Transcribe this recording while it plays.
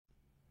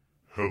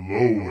Hello,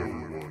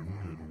 everyone,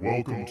 and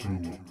welcome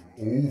to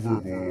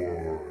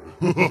Overboard.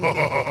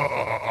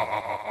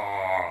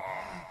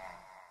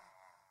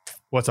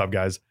 What's up,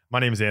 guys? My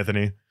name is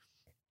Anthony.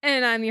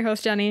 And I'm your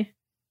host, Jenny.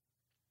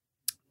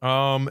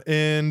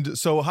 And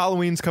so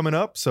Halloween's coming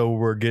up, so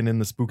we're getting in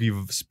the spooky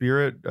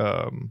spirit.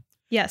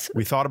 Yes.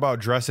 We thought about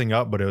dressing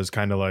up, but it was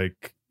kind of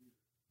like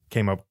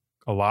came up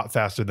a lot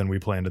faster than we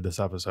planned this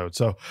episode.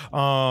 So,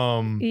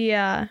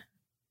 Yeah.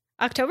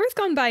 October's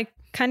gone by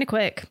kind of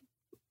quick.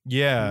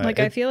 yeah,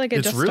 I feel like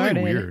it just really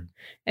started. Weird.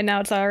 And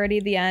now it's already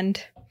the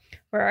end.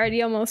 We're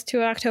already almost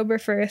to October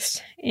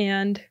 1st,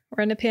 and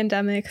we're in a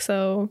pandemic,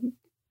 so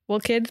will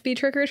kids be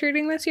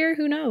trick-or-treating this year?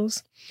 Who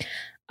knows?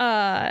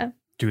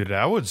 Dude,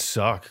 that would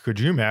suck. Could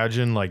you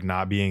imagine like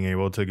not being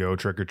able to go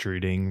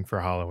trick-or-treating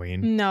for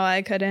Halloween? No,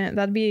 I couldn't.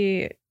 That'd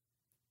be...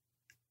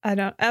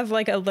 as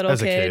like a little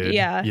As a kid.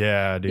 Yeah.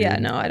 Yeah, dude. Yeah,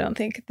 no, I don't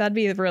think. That'd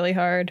be really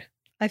hard.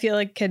 I feel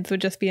like kids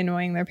would just be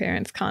annoying their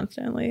parents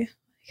constantly.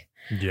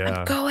 Yeah.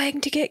 I'm going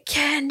to get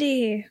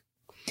candy.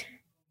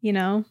 You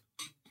know?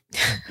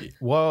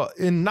 Well,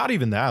 and not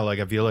even that. Like,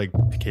 I feel like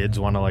kids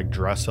want to like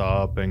dress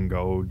up and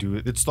go do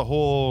it. It's the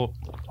whole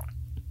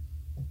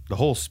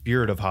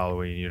spirit of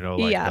Halloween, you know,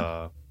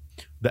 like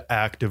the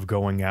act of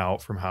going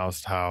out from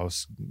house to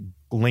house,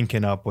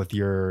 linking up with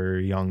your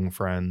young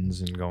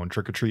friends and going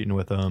trick-or-treating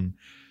with them.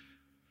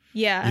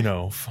 Yeah. You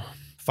know,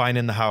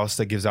 finding the house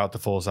that gives out the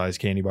full-size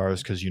candy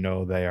bars because you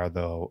know they are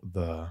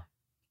the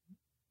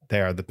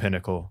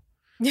pinnacle.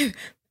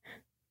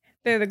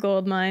 They're the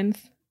gold mines.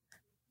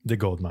 The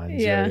gold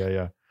mines. Yeah.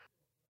 Yeah.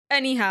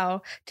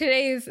 Anyhow,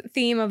 today's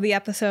theme of the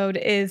episode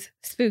is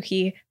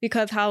spooky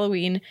because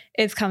Halloween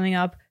is coming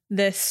up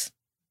this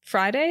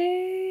Friday.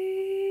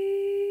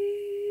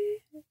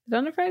 Is it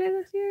on a Friday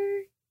this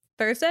year?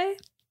 Thursday?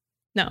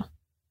 No.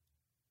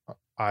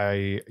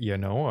 I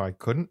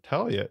couldn't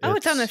tell you. Oh,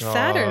 it's on a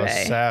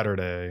Saturday.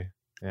 Saturday.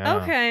 Yeah.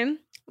 Okay.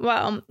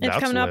 Well, it's That's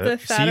coming up lit.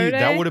 this Saturday. See,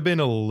 that would have been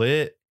a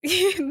lit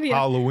Yeah.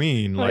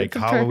 Halloween. Well, like it's a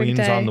perfect Halloweens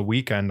day. on the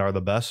weekend are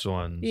the best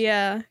ones.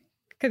 Yeah,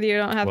 because you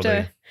don't have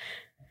Well,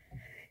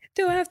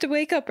 to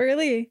wake up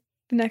early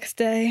the next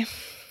day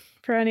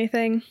for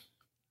anything.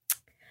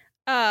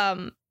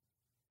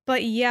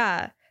 But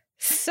yeah,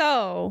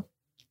 so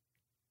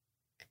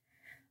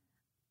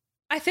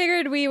I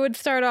figured we would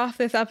start off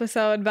this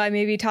episode by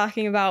maybe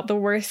talking about the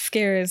worst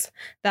scares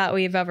that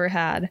we've ever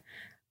had.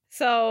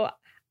 So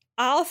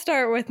I'll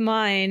start with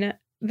mine.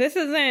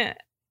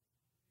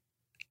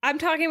 I'm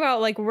talking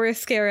about like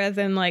worst scare as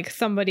in like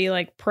somebody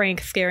like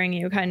prank scaring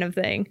you kind of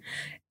thing.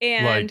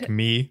 And like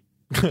me.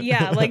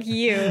 yeah, like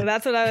you.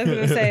 That's what I was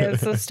going to say.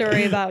 It's a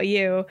story about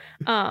you.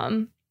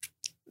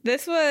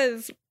 This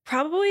was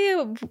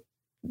probably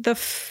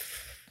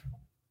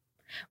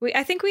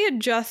I think we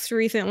had just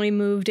recently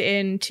moved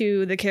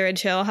into the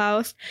Carriage Hill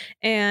house,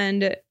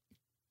 and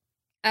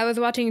I was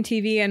watching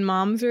TV in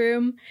Mom's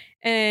room,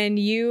 and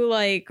you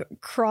like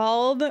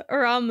crawled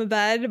around the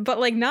bed, but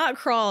like not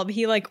crawled,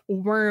 he like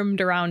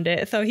wormed around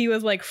it. So he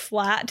was like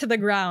flat to the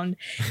ground,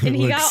 and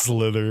he like got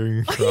slithering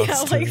across.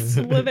 yeah, like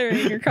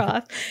slithering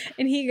across.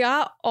 And he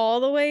got all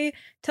the way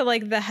to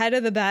like the head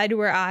of the bed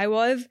where I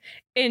was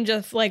and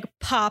just like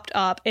popped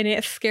up, and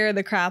it scared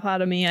the crap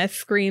out of me. I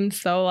screamed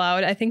so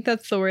loud. I think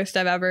that's the worst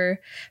I've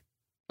ever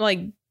like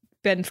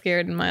been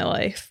scared in my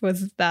life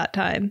was that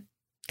time.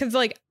 Cause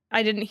like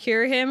I didn't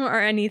hear him or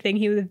anything.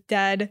 He was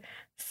dead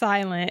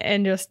silent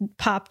and just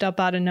popped up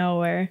out of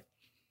nowhere.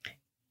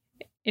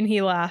 And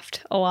he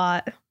laughed a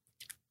lot.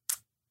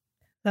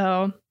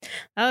 So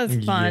that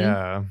was fun.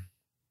 Yeah.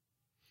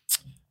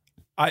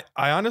 I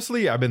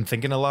honestly, I've been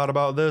thinking a lot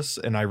about this,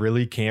 and I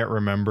really can't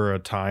remember a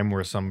time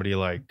where somebody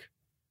like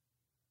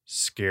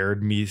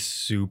scared me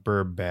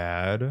super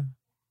bad.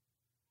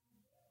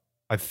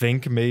 I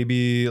think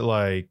maybe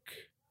like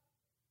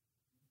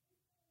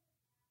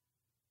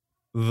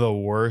the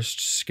worst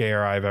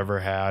scare I've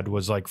ever had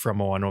was like from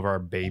one of our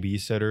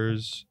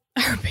babysitters.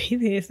 Our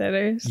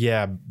babysitters.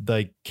 Yeah,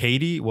 like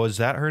Katie, was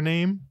that her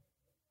name?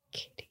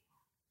 Katie.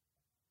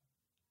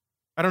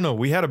 I don't know.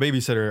 We had a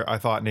babysitter, I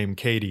thought, named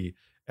Katie,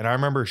 and I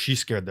remember she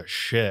scared the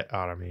shit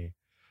out of me.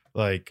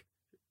 Like,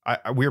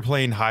 we were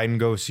playing hide and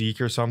go seek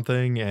or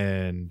something,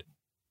 and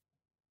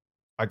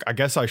I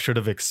guess I should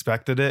have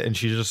expected it, and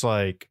she's just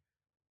like,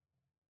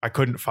 I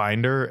couldn't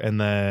find her, and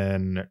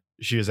then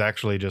she was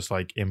actually just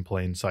like in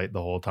plain sight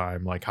the whole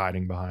time, like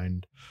hiding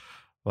behind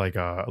like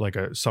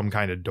some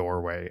kind of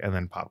doorway, and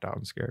then popped out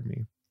and scared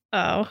me.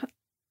 Oh.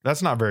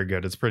 That's not very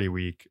good. It's pretty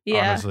weak,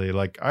 Yeah. honestly.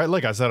 Like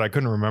I said, I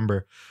couldn't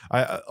remember.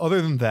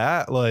 Other than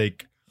that,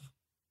 like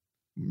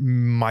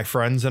my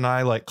friends and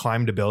I like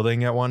climbed a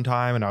building at one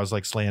time, and I was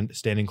like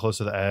standing close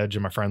to the edge,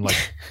 and my friend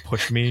like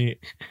pushed me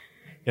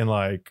and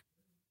like,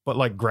 but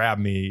like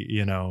grabbed me,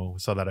 you know,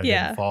 so that I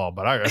didn't fall.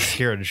 But I was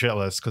scared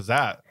shitless because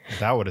that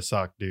would have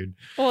sucked, dude.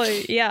 Well,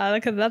 yeah,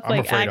 because that's I'm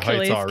like afraid of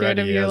actually heights scared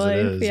of already your as life.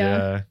 it is.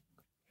 Yeah.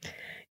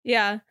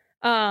 Yeah.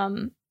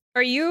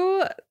 Are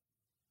you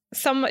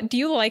do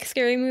you like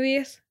scary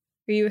movies?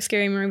 Are you a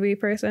scary movie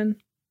person?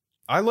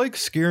 I like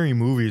scary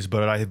movies,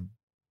 but I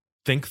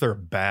think they're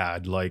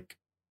bad. Like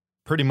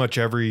pretty much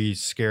every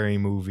scary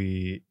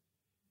movie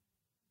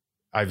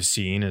I've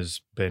seen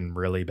has been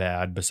really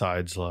bad,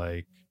 besides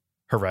like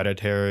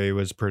Hereditary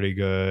was pretty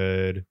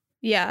good.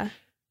 Yeah.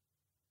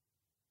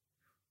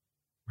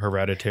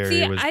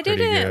 Hereditary was I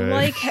pretty didn't good.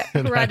 like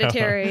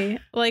Hereditary.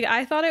 Like,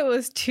 I thought it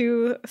was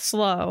too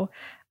slow.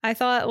 I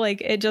thought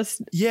like it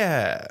just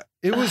Yeah,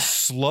 it was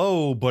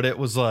slow, but it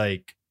was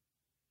like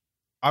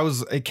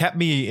it kept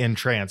me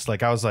entranced.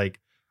 Like I was like,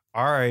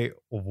 all right,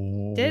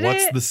 what's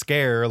it? the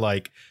scare?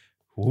 Like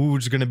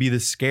who's gonna be the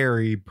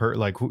scary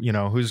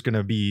who's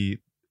gonna be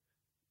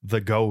the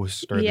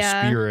ghost or the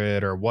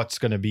spirit, or what's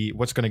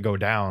gonna go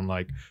down?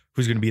 Like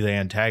who's gonna be the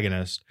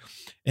antagonist?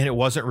 And it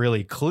wasn't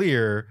really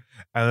clear.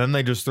 And then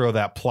they just throw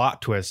that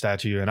plot twist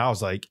at you, and I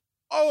was like,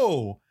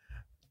 oh,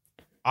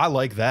 I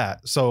like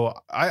that. So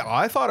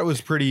I thought it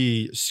was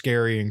pretty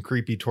scary and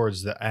creepy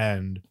towards the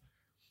end.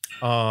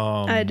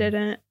 I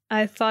didn't.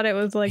 I thought it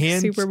was like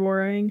super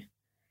boring.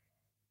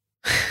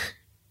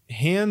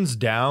 Hands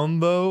down,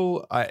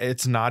 though,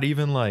 it's not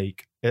even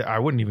like, I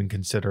wouldn't even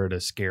consider it a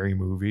scary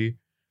movie.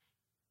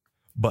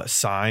 But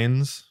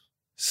Signs.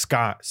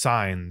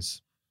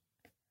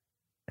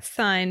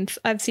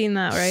 I've seen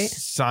that, right?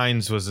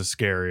 Signs was the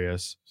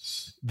scariest.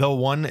 The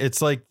one,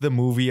 it's like the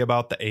movie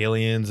about the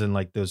aliens and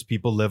like those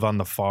people live on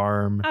the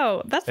farm.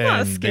 Oh, that's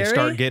not scary. They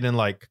start getting in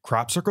like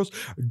crop circles.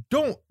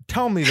 Don't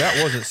tell me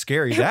that wasn't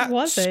scary. That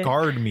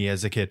scarred me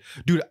as a kid.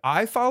 Dude,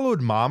 I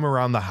followed mom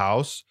around the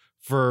house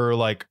for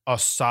like a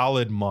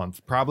solid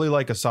month, probably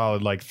like a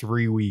solid like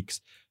 3 weeks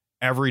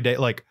every day.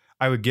 Like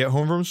I would get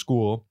home from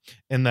school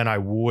and then I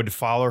would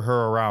follow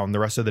her around the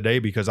rest of the day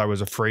because I was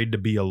afraid to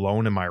be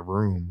alone in my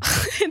room.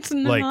 It's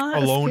not like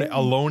scary.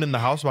 alone in the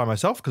house by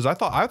myself, because I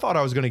thought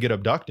I was gonna get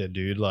abducted,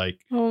 dude.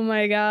 Like, oh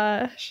my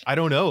gosh, I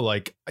don't know.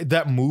 Like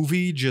that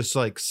movie just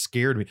like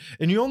scared me.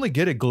 And you only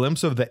get a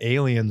glimpse of the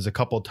aliens a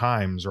couple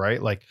times,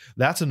 right? Like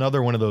that's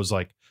another one of those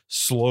like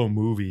slow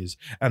movies.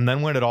 And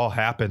then when it all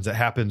happens, it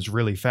happens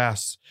really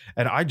fast.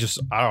 And I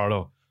don't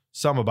know,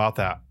 something about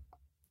that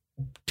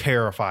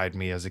terrified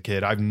me as a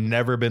kid. I've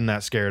never been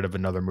that scared of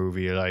another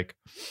movie. Like,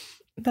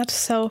 that's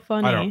so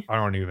funny. I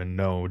don't even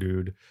know,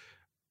 dude.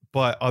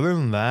 But other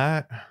than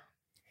that,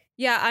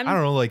 yeah, I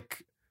don't know.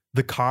 Like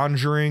the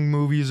Conjuring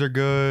movies are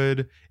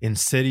good.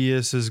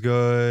 Insidious is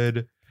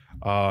good.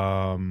 See,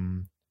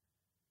 I'm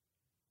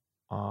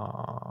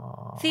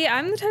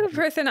the type of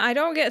person, I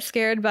don't get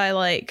scared by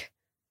like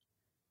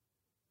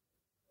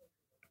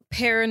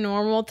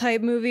paranormal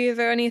type movies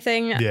or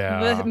anything.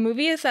 Yeah. The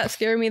movies that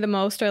scare me the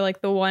most are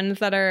like the ones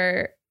that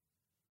are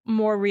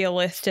more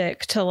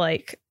realistic to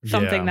like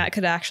something that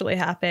could actually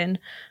happen.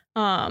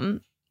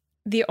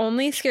 The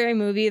only scary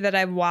movie that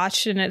I've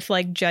watched and it's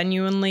like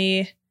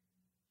genuinely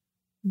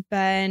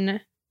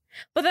been,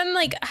 but then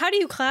like, how do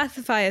you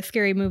classify a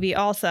scary movie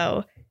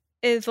also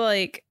is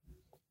like,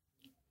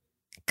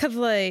 cause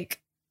like,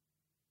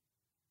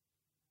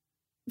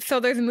 so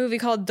there's a movie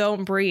called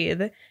Don't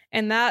Breathe,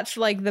 and that's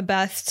like the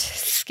best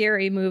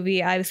scary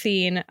movie I've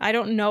seen. I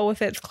don't know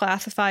if it's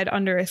classified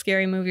under a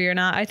scary movie or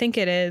not. I think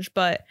it is,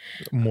 but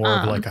more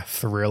of like a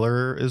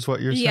thriller is what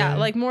you're saying? Yeah,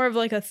 like more of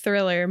like a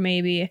thriller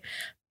maybe.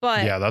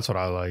 But yeah, that's what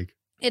I like.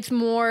 It's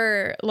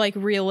more like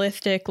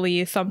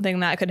realistically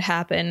something that could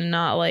happen, and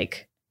not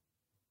like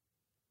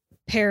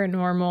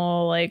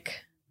paranormal,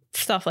 like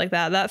stuff like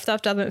that. That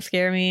stuff doesn't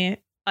scare me.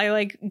 I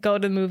like go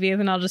to movies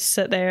and I'll just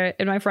sit there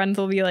and my friends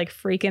will be like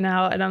freaking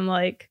out and I'm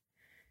like,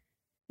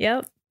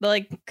 yep,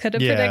 like could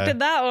have predicted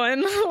that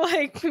one.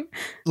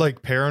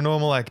 like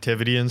Paranormal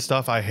Activity and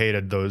stuff. I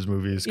hated those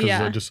movies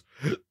because I just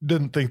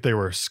didn't think they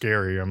were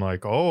scary. I'm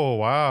like, oh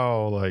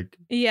wow, like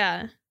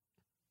yeah.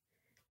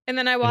 And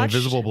then I watched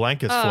Invisible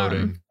Blankets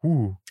Floating.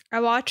 Ooh. I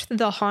watched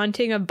The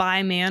Haunting of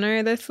Bly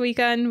Manor this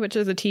weekend, which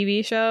is a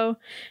TV show,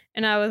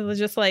 and I was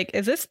just like,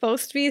 is this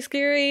supposed to be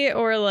scary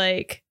or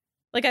like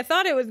I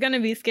thought it was going to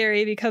be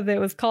scary because it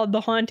was called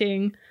The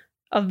Haunting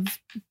of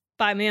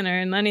Bly Manor,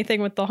 and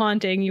anything with the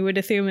haunting, you would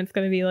assume it's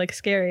going to be like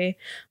scary.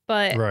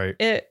 But right.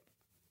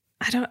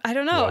 I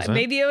don't know. Wasn't?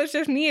 Maybe it was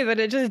just me, but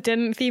it just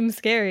didn't seem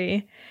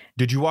scary.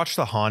 Did you watch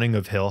The Haunting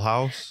of Hill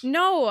House?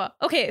 No.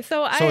 Okay,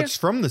 so it's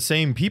from the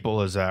same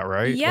people as that,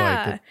 right?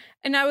 Yeah.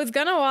 And I was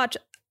going to watch,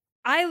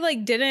 I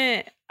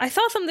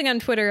saw something on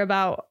Twitter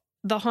about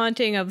The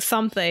Haunting of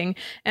something,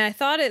 and I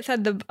thought it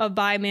said of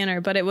Bly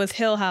Manor, but it was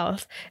Hill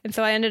House. And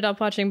so I ended up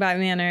watching Bly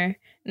Manor.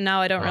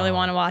 Now I don't really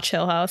want to watch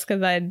Hill House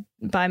because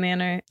Bly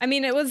Manor. I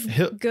mean, it was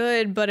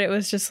good, but it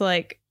was just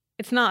like,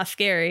 it's not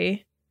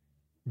scary.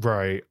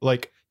 Right.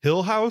 Like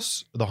Hill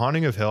House, The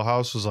Haunting of Hill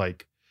House was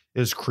like, it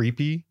was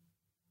creepy,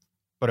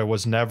 but it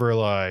was never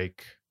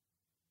like,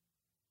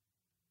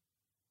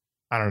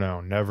 I don't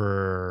know,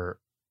 never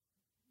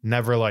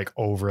like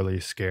overly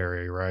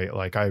scary, right?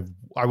 Like I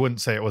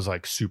wouldn't say it was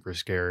like super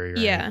scary or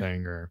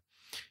anything, or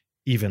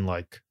even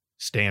like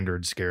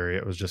standard scary.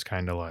 It was just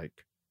kind of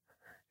like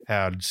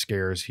had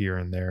scares here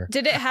and there.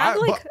 Did it have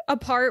a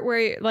part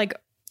where like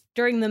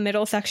during the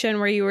middle section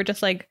where you were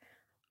just like,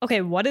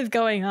 okay, what is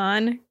going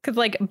on? Because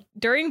like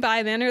during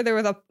Bly Manor, there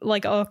was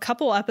a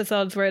couple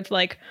episodes where it's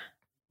like,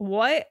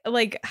 what?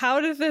 Like,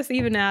 how does this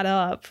even add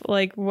up?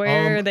 Like,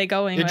 where are they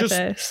going with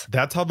this?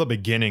 That's how the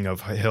beginning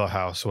of Hill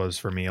House was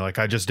for me. Like,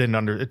 I just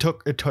didn't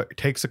it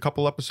takes a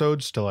couple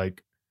episodes to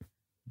like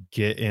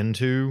get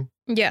into.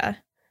 Yeah.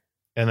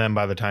 And then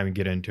by the time you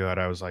get into it,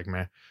 I was like,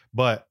 man.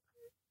 But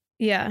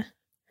yeah,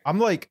 I'm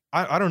like,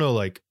 I don't know,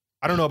 like,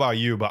 I don't know about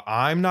you, but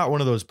I'm not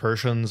one of those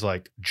persons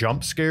like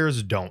jump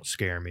scares don't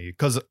scare me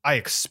because I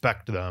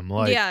expect them.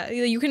 Like, yeah,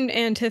 you can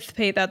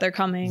anticipate that they're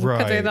coming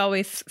because there's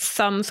always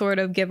some sort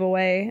of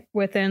giveaway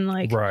within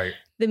like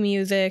the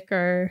music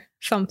or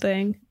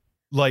something.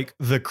 Like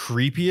the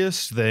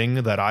creepiest thing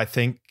that I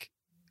think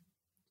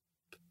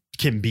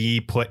can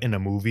be put in a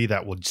movie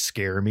that would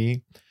scare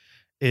me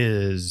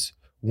is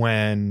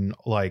when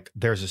like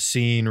there's a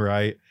scene,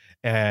 right?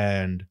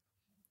 And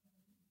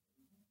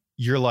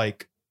you're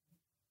like,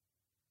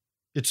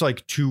 it's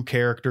like two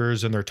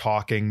characters and they're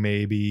talking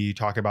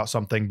about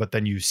something, but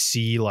then you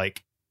see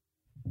like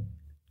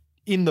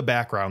in the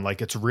background, like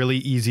it's really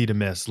easy to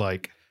miss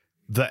like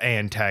the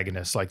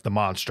antagonist, like the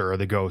monster or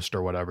the ghost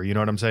or whatever. You know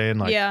what I'm saying?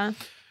 Like, yeah.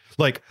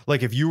 Like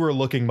if you were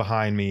looking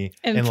behind me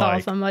and saw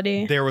like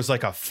somebody, there was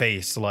like a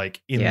face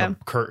like in the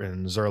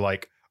curtains or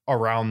like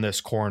around this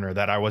corner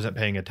that I wasn't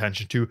paying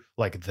attention to,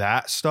 like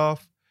that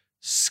stuff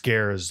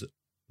scares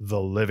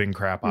the living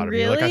crap out of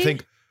me. Like I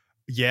think,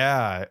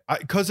 yeah,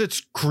 because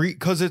it's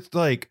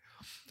like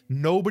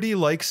nobody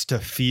likes to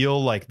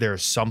feel like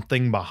there's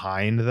something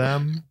behind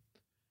them.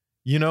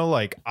 You know,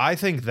 like I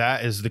think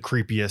that is the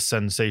creepiest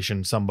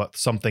sensation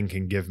something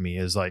can give me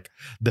is like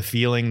the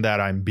feeling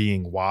that I'm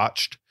being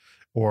watched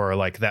or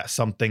like that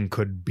something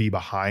could be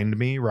behind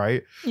me,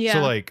 right? Yeah.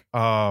 So like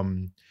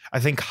I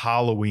think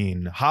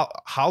Halloween,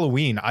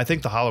 I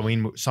think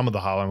some of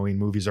the Halloween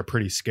movies are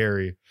pretty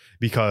scary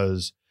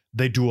because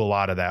they do a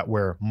lot of that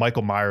where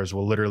Michael Myers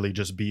will literally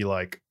just be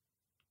like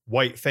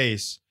white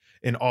face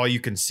and all you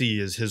can see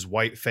is his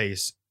white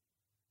face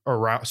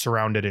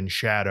surrounded in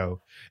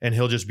shadow, and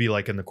he'll just be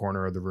like in the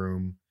corner of the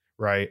room,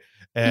 right?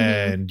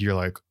 And you're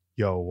like,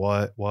 yo,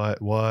 what?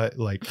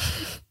 Like,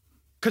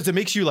 because it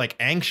makes you like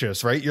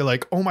anxious, right? You're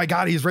like, oh my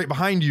God, he's right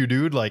behind you,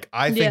 dude. Like,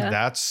 I think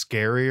that's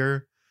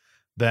scarier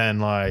than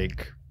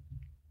like,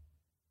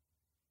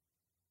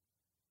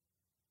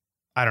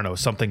 I don't know,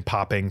 something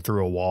popping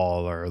through a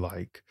wall or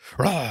like,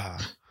 rah.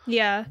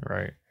 Yeah.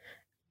 Right.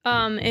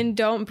 And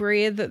Don't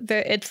Breathe,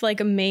 it's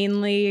like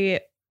mainly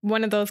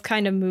one of those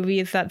kind of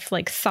movies that's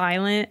like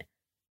silent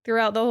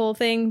throughout the whole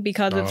thing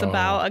because it's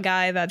about a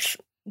guy that's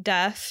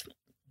deaf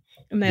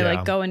and they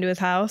like go into his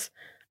house.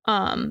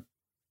 Or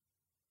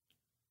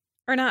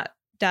not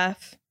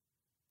deaf.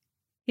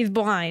 He's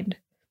blind.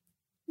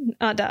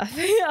 Not deaf.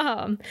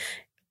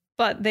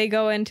 But they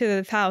go into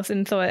this house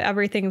and so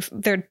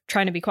they're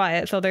trying to be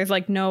quiet. So there's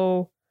like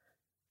no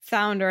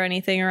sound or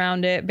anything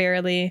around it,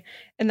 barely.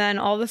 And then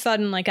all of a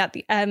sudden, like at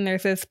the end,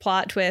 there's this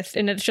plot twist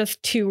and it's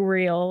just too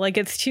real. Like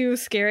it's too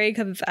scary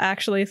because it's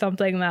actually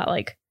something that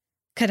like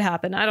could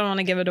happen. I don't want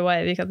to give it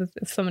away because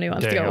if somebody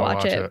wants to go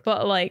watch it.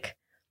 But like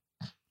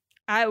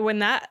when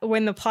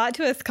the plot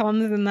twist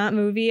comes in that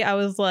movie, I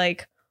was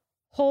like,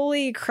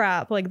 holy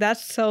crap, like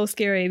that's so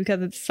scary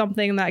because it's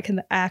something that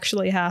can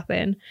actually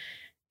happen.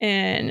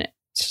 And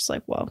it's just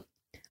like, whoa.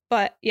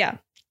 But yeah.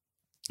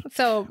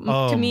 So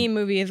to me,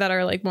 movies that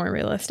are like more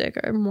realistic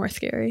are more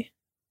scary.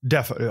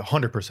 Definitely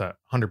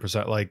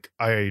 100%. Like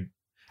I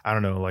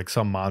don't know, like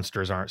some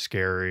monsters aren't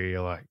scary.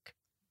 Like,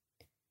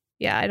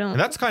 yeah, I don't. And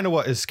that's kind of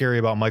what is scary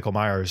about Michael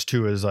Myers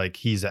too, is like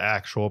he's an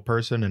actual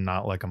person and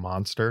not like a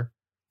monster.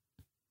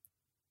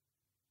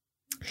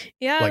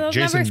 Yeah, like those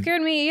never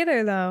scared me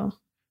either, though.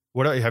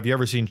 What have you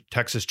ever seen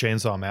Texas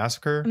Chainsaw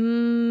Massacre?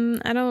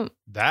 I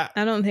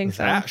don't think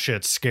so. That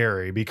shit's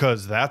scary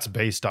because that's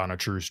based on a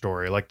true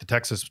story. Like the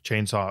Texas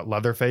Chainsaw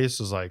Leatherface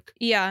is like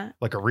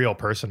a real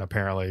person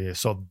apparently.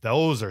 So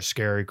those are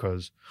scary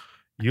because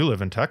you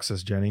live in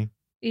Texas, Jenny.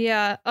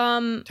 Yeah.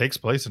 Takes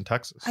place in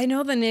Texas. I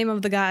know the name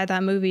of the guy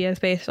that movie is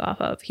based off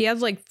of. He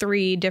has like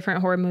 3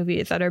 different horror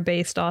movies that are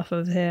based off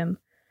of him.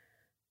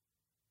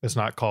 It's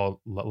not called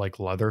like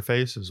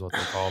Leatherface is what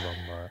they call them.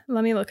 But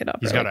let me look it up.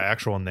 He's got an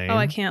actual name. Oh,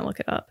 I can't look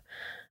it up.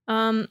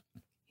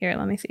 Here,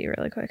 let me see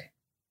really quick.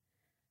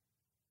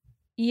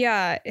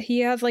 Yeah,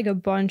 he has like a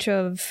bunch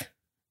of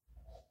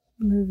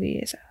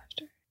movies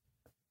after.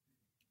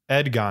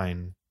 Ed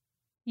Gein.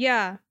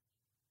 Yeah.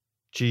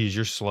 Jeez,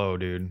 you're slow,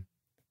 dude.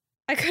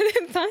 I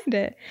couldn't find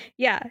it.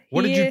 Yeah.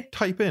 What did you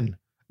type in?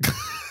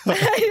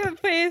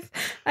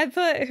 I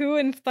put who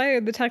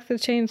inspired the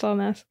Texas Chainsaw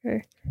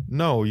Massacre.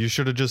 No, you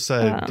should have just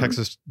said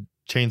Texas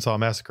Chainsaw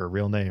Massacre,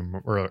 real name.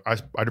 Or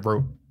I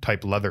wrote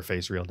type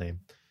Leatherface, real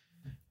name.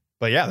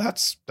 But yeah,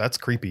 that's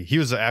creepy. He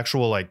was an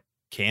actual like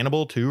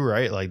cannibal too,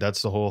 right? Like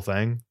that's the whole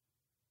thing.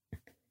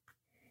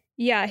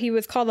 Yeah, he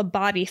was called a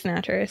body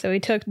snatcher. So he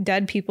took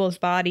dead people's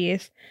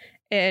bodies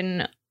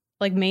and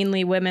like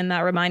mainly women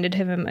that reminded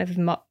him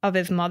of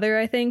his mother,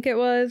 I think it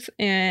was.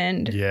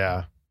 And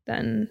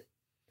then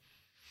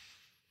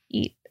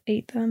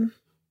ate them.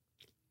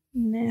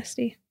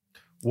 Nasty.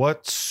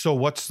 What's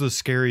the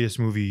scariest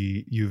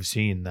movie you've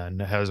seen then?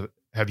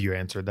 have you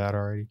answered that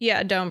already?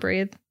 Yeah, Don't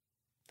Breathe.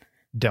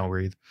 Don't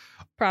Breathe.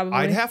 Probably.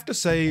 I'd have to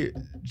say,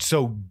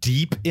 so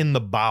deep in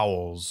the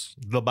bowels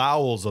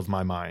of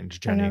my mind,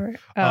 Jenny.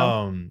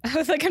 I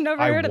was like, I've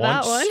never I heard of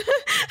that once- one.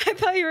 I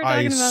thought you were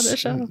talking about the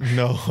show.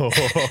 No.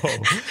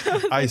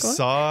 was I like, what?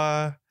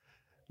 saw,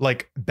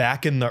 like,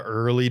 back in the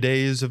early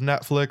days of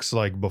Netflix,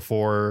 like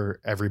before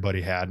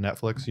everybody had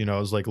Netflix, you know,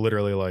 it was like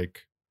literally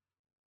like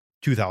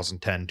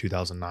 2010,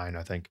 2009,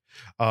 I think.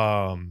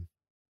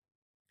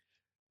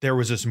 There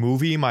was this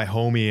movie, my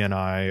homie and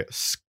I,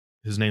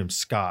 his name's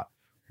Scott.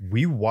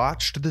 We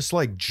watched this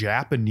like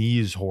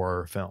Japanese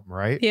horror film,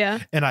 right? Yeah.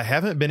 And I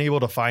haven't been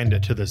able to find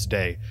it to this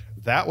day.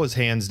 That was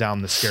hands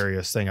down the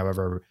scariest thing I've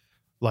ever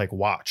like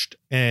watched.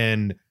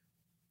 And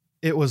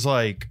it was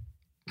like,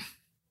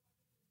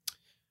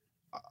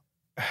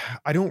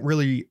 I don't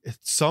really,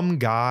 some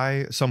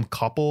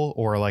couple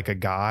or like a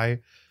guy,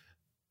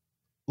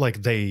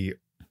 like they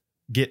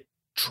get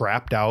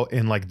trapped out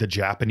in like the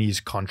Japanese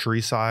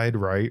countryside,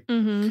 right?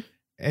 Mm-hmm.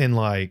 And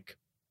like,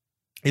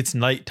 it's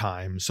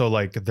nighttime. So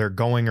like they're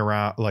going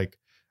around, like,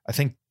 I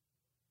think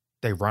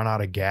they run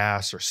out of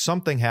gas or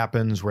something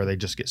happens where they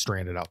just get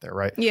stranded out there.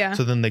 Right. Yeah.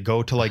 So then they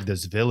go to like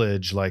this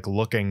village, like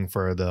looking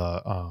for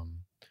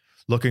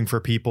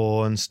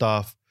people and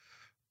stuff.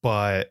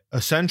 But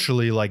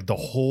essentially like the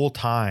whole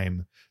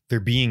time they're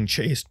being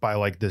chased by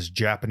like this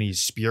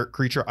Japanese spirit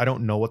creature. I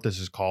don't know what this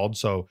is called.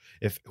 So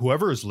if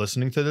whoever is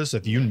listening to this,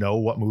 if you know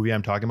what movie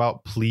I'm talking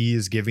about,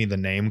 please give me the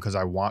name because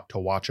I want to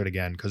watch it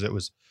again because it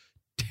was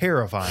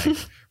terrifying.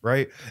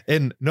 Right.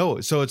 And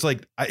no, so it's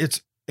like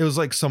it was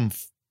like some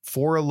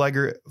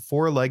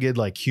four-legged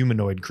like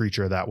humanoid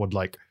creature that would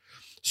like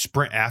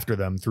sprint after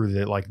them through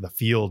the like the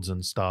fields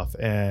and stuff.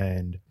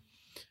 And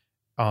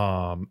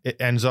it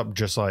ends up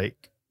just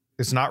like,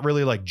 it's not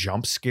really like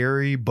jump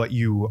scary, but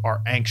you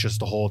are anxious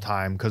the whole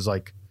time because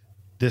like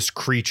this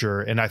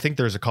creature, and I think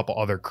there's a couple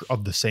other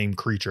of the same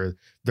creature,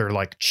 they're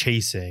like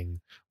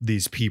chasing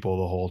these people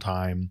the whole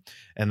time.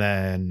 And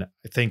then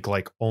I think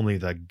like only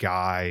the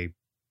guy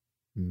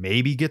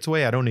maybe gets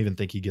away. I don't even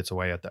think he gets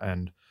away at the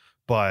end,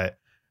 but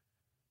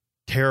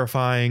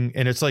terrifying.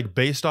 And it's like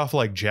based off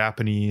like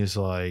Japanese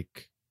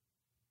like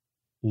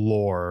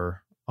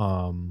lore,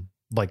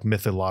 like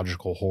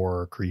mythological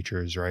horror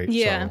creatures, right?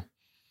 Yeah. So,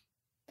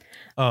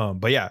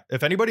 but yeah,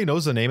 if anybody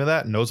knows the name of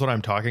that, knows what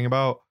I'm talking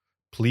about,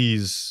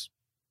 please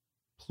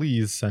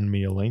send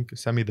me a link,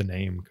 send me the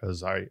name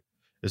because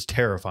it's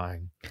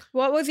terrifying.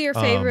 What was your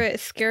favorite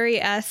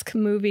scary-esque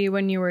movie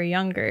when you were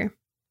younger?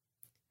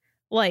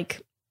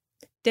 Like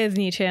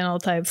Disney Channel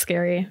type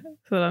scary.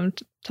 That's what I'm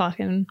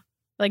talking.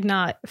 Like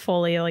not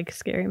fully like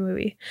scary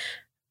movie.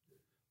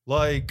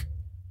 Like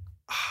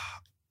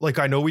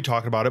I know we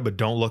talked about it, but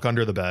Don't Look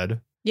Under the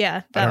Bed.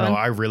 Yeah, I don't one. know.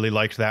 I really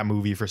liked that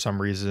movie for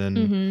some reason.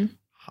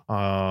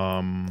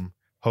 Mm-hmm.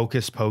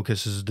 Hocus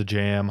Pocus is the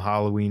jam.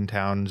 Halloween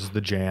Town is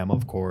the jam,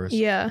 of course.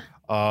 Yeah.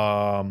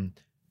 I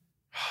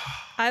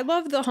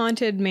love The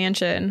Haunted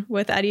Mansion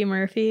with Eddie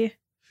Murphy.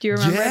 Do you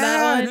remember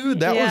that one? Dude,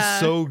 that was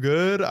so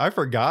good. I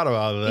forgot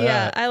about that.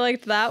 Yeah, I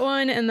liked that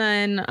one. And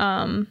then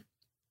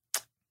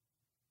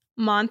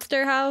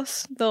Monster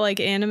House, the like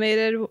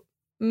animated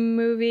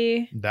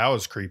movie. That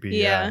was creepy.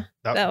 Yeah.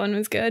 That one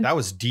was good. That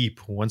was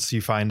deep. Once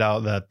you find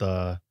out that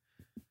the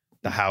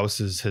house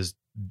is his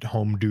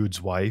home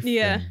dude's wife.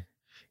 Yeah.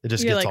 It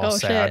just You're gets like, all oh,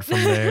 sad shit.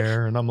 from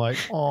there. And I'm like,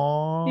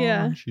 oh,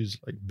 Yeah. She's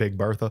like Big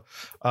Bertha.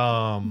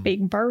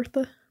 Big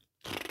Bertha.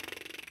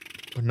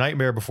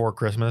 Nightmare Before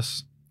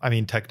Christmas. I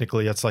mean,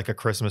 technically it's like a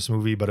Christmas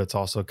movie, but it's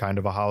also kind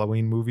of a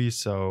Halloween movie.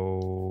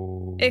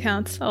 So It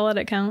counts. I'll let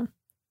it count.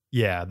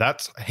 Yeah,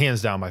 that's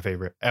hands down my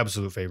favorite.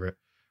 Absolute favorite.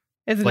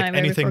 It's Like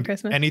Nightmare Before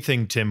Christmas.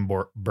 anything Tim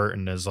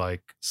Burton is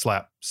like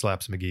slaps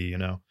McGee, you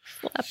know?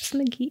 Slaps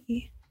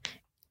McGee.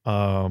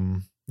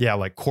 Yeah,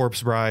 like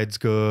Corpse Bride's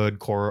good.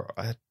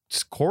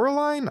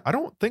 Coraline? I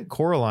don't think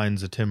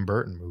Coraline's a Tim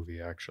Burton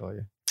movie, actually.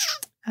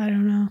 I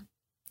don't know.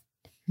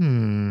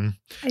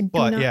 I do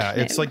But not yeah,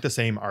 know. it's like the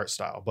same art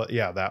style. But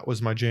yeah, that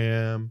was my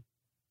jam.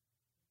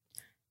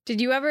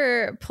 Did you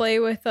ever play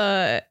with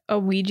a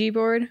Ouija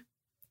board?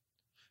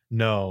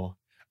 No.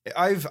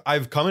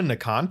 I've come into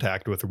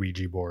contact with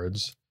Ouija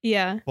boards,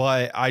 Yeah.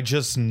 but I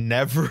just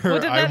never.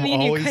 What did that I'm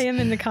mean? always, You came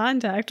into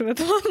contact with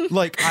one?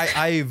 like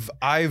I've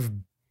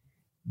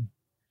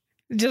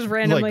Just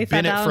randomly like sat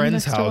been at down friends'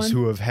 next to house one?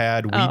 who have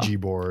had Ouija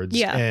boards,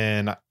 Yeah.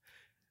 and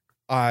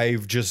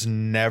I've just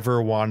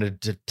never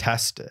wanted to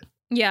test it.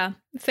 Yeah,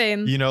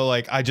 same. You know,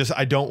 like I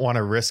don't want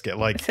to risk it.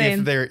 Like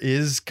Same. if there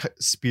is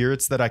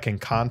spirits that I can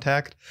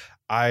contact,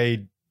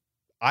 I'd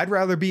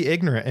rather be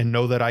ignorant and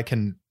know that I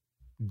can't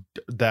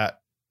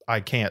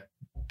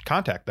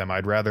contact them.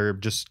 I'd rather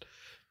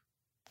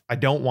I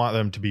don't want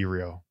them to be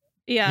real.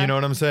 Yeah. You know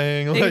what I'm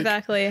saying? Like,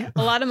 Exactly.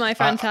 A lot of my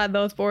friends had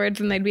those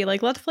boards and they'd be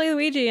like, let's play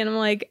Ouija. And I'm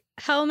like,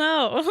 hell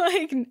no.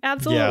 Like,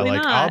 absolutely yeah,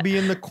 like not. I'll be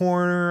in the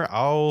corner.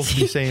 I'll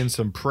be saying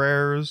some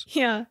prayers.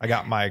 Yeah. I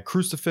got my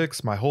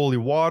crucifix, my holy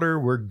water.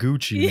 We're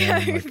Gucci. Yeah,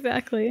 Man. Like,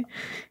 exactly.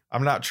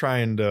 I'm not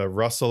trying to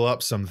rustle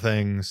up some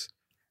things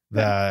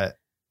that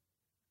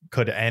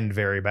could end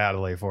very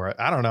badly for it.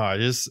 I don't know. I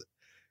just,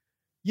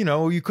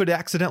 you could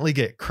accidentally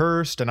get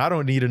cursed, and I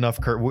don't need enough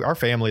our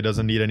family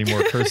doesn't need any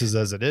more curses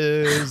as it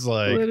is.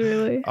 Like,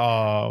 Literally.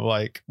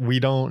 we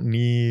don't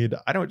need,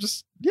 I don't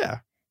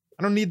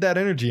need that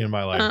energy in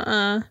my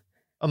life.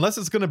 Unless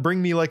it's going to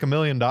bring me like $1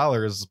 million,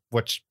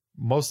 which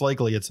most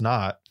likely it's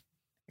not.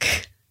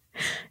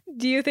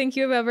 Do you think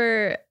you've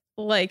ever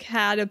like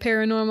had a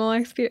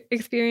paranormal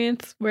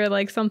experience where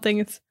like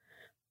something's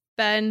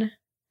been,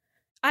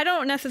 I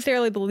don't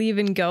necessarily believe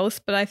in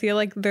ghosts, but I feel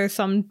like there's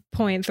some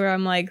points where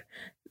I'm like,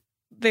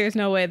 there's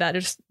no way that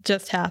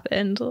just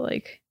happened.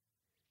 Like,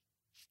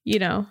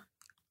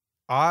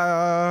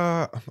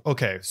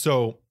 okay.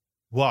 So,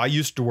 well, I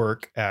used to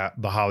work at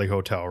the Holly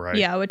Hotel, right?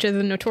 Yeah, which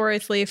is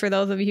notoriously, for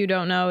those of you who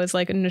don't know, is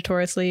like a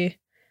notoriously,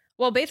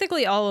 well,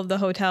 basically all of the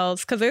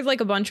hotels, because there's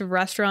like a bunch of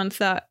restaurants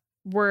that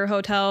were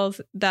hotels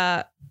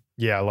that.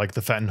 Yeah, like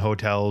the Fenton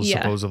Hotels,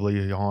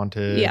 supposedly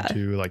haunted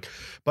too. Like,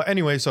 but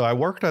anyway, so I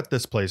worked at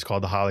this place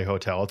called the Holly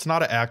Hotel. It's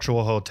not an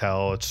actual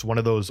hotel. It's one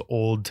of those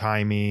old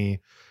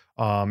timey.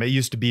 It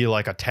used to be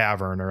like a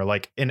tavern, or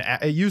like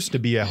it used to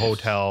be a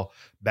hotel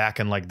back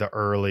in like the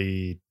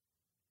early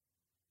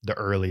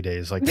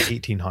days, like the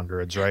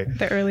 1800s, right?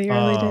 The early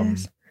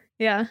days.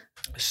 Yeah.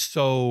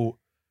 So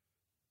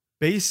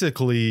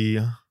basically,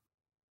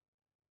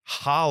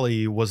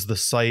 Holly was the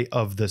site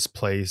of this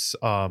place,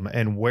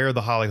 and where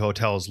the Holly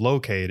Hotel is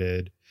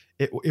located,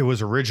 it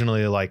was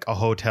originally like a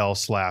hotel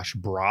 /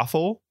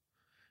 brothel,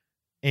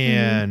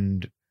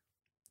 and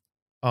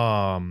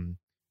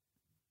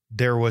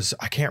there was,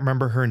 I can't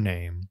remember her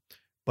name,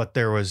 but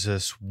there was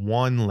this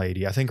one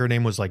lady, I think her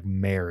name was like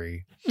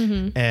Mary,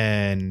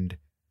 and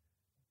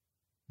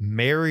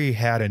Mary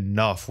had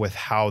enough with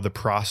how the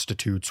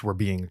prostitutes were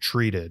being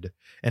treated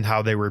and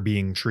how they were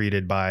being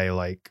treated by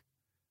like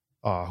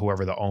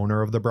whoever the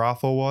owner of the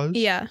brothel was.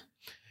 Yeah.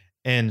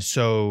 And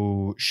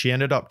so she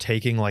ended up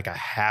taking like a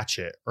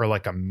hatchet or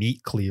like a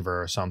meat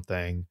cleaver or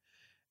something.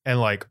 And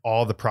like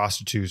all the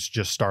prostitutes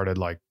just started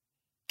like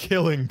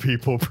killing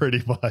people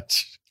pretty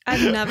much.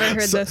 I've never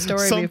heard this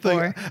story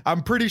before.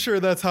 I'm pretty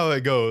sure that's how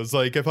it goes.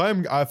 Like if I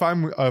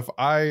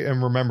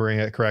am remembering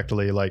it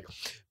correctly, like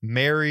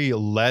Mary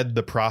led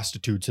the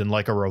prostitutes in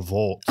like a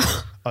revolt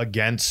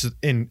against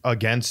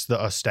the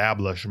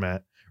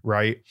establishment,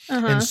 right?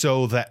 And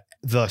so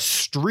the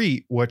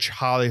street which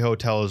Holly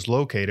Hotel is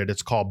located,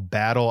 it's called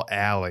Battle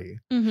Alley,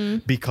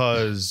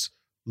 because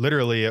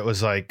literally it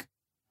was like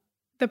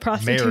the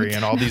prostitutes, Mary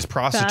and all these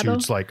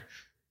prostitutes like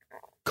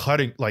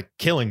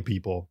killing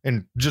people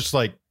and just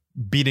like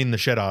beating the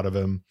shit out of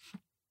him,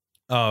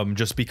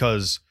 just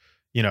because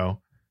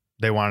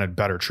they wanted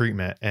better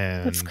treatment,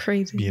 and that's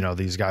crazy.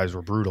 These guys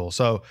were brutal.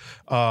 So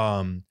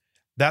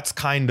that's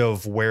kind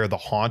of where the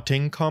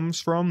haunting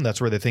comes from. That's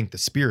where they think the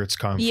spirits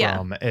come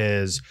from,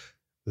 is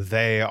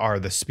they are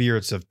the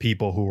spirits of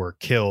people who were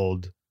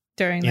killed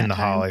in the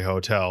Holly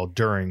Hotel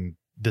during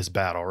this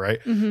battle, right?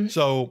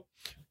 So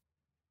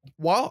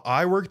while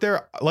I worked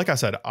there, like I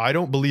said, I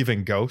don't believe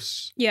in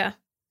ghosts. Yeah.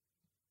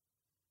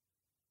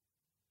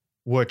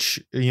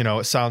 Which,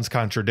 it sounds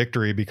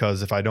contradictory,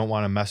 because if I don't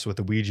want to mess with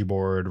the Ouija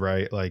board,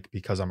 right, like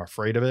because I'm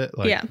afraid of it,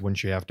 like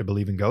wouldn't you have to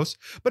believe in ghosts?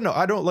 But no,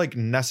 I don't like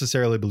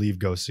necessarily believe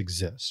ghosts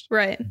exist.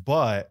 Right.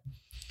 But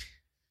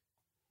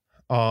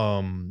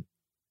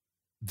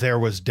there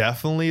was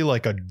definitely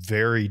like a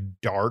very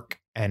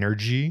dark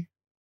energy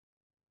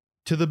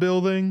to the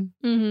building.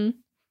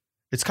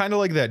 It's kind of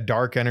like that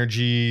dark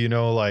energy,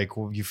 like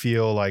you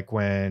feel like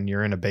when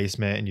you're in a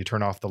basement and you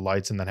turn off the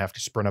lights and then have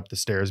to sprint up the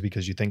stairs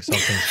because you think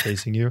something's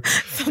chasing you.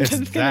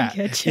 It's that.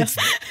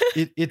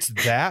 It's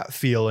that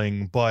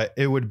feeling, but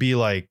it would be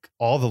like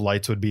all the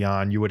lights would be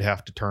on. You would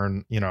have to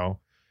turn,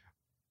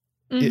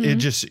 it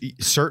just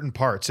certain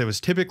parts. It was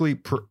typically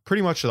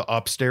pretty much the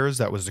upstairs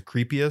that was the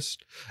creepiest,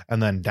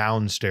 and then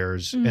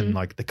downstairs in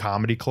like the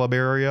comedy club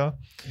area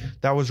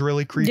that was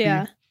really creepy.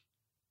 Yeah.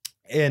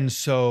 And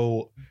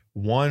so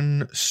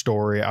one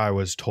story I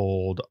was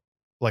told,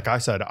 like I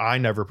said, I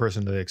never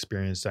personally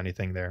experienced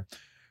anything there,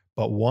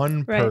 but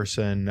one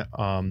person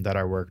that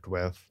I worked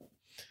with,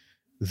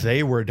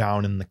 they were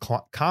down in the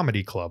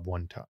comedy club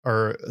one time,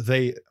 or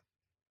they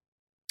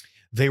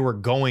were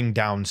going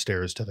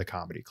downstairs to the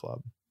comedy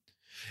club.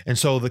 And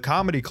so the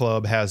comedy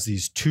club has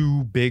these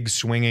two big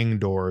swinging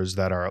doors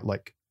that are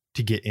like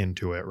to get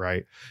into it,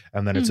 right?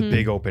 And then it's a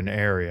big open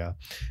area.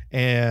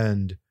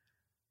 And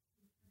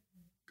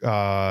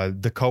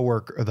the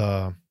coworker,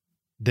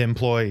 the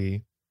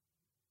employee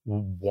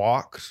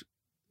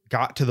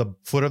got to the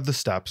foot of the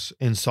steps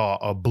and saw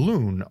a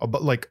balloon,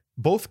 but like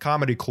both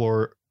comedy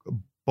club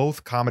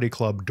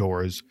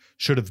doors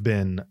should have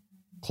been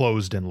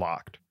closed and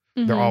locked.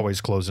 They're always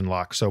closed and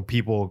locked. So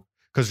people,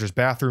 because there's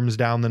bathrooms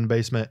down in the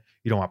basement,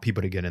 you don't want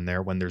people to get in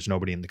there when there's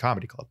nobody in the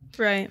comedy club.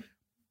 Right.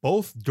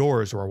 Both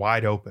doors were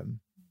wide open,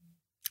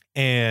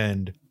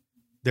 and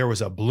there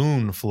was a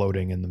balloon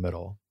floating in the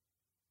middle.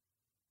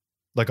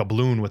 Like a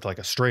balloon with like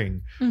a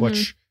string,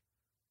 which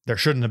there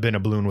shouldn't have been a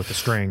balloon with a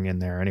string in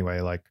there anyway.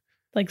 Like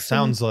Like some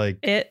Sounds like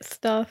it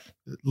stuff.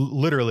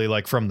 literally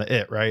like from the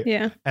It, right?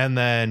 Yeah. And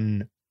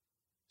then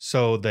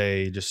so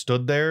they just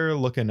stood there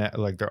looking at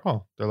like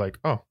they're like,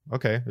 oh,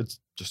 okay, it's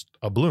just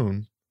a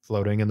balloon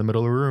floating in the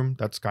middle of the room.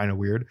 That's kind of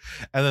weird.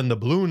 And then the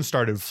balloon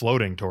started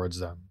floating towards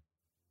them.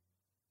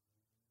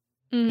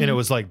 And it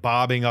was like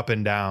bobbing up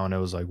and down. It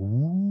was like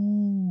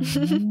woo,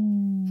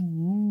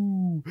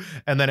 woo.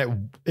 And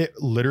then it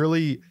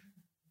literally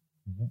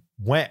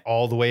went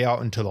all the way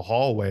out into the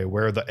hallway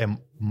where the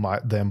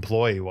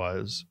employee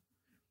was,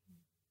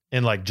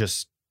 and like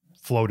just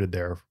floated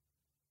there,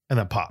 and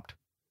then popped.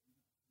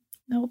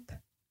 Nope.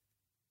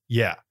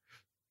 Yeah.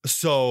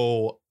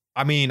 So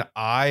I mean,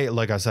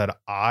 like I said,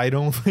 I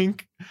don't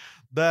think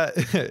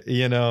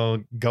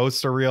that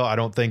ghosts are real. I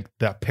don't think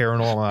that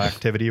paranormal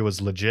activity was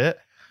legit,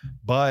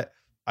 but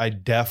I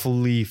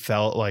definitely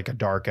felt like a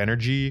dark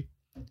energy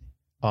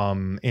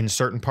in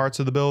certain parts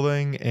of the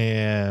building,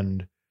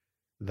 and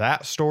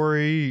that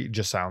story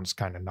just sounds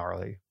kind of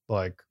gnarly.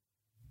 Like,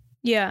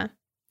 yeah,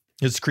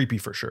 it's creepy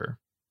for sure.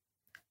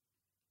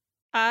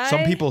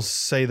 Some people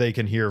say they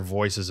can hear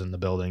voices in the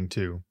building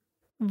too.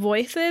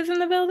 Voices in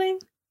the building?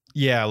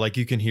 Yeah, like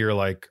you can hear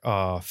like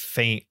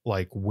faint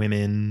like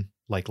women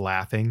like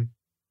laughing.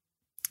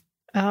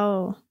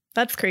 Oh,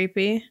 that's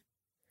creepy.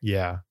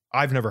 Yeah.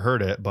 I've never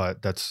heard it,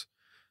 but that's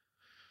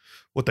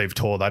what they've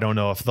told. I don't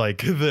know if like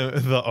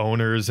the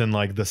owners and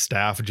like the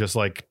staff just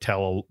like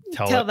tell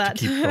it that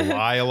to keep the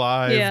lie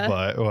alive. Yeah.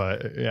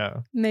 But yeah.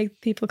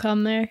 Make people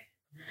come there.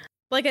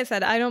 Like I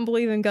said, I don't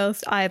believe in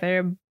ghosts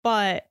either,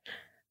 but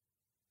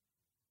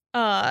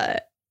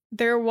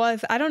there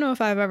was, I don't know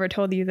if I've ever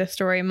told you this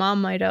story,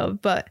 Mom might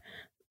have, but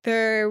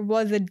there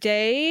was a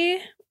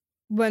day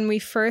when we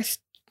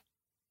first,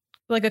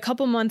 like a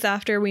couple months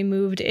after we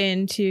moved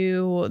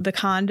into the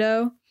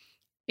condo,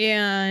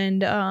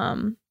 and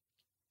I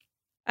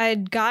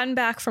had gotten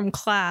back from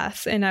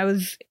class and I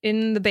was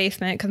in the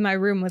basement because my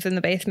room was in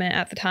the basement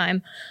at the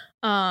time.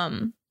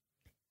 And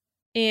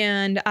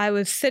I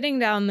was sitting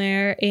down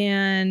there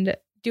and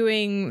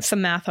doing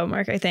some math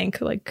homework, I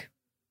think, like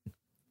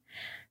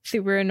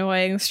super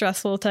annoying,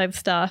 stressful type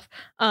stuff.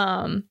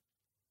 And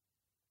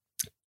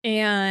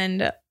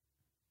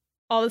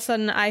all of a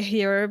sudden I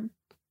hear,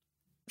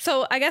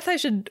 so I guess I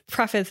should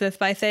preface this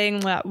by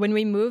saying that when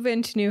we move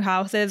into new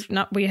houses,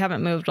 we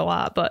haven't moved a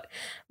lot, but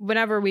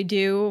whenever we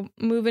do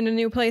move into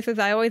new places,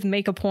 I always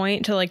make a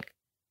point to like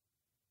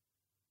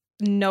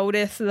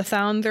notice the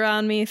sounds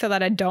around me so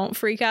that I don't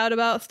freak out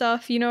about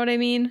stuff. You know what I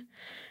mean?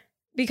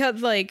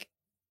 Because like,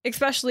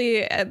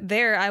 especially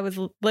there, I was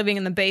living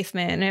in the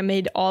basement and it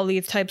made all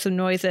these types of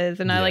noises,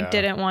 and I like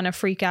didn't want to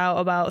freak out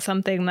about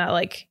something that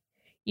like,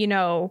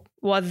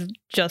 was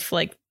just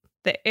like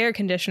the air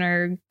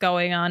conditioner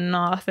going on and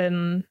off,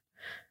 and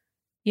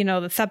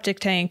the septic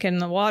tank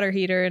and the water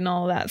heater and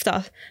all that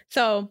stuff.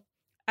 So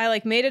I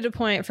like made it a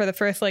point for the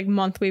first like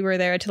month we were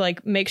there to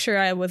like make sure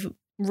I was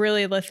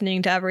really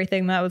listening to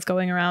everything that was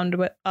going around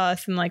with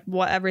us and like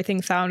what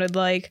everything sounded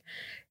like.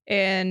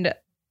 And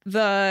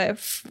the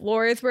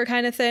floors were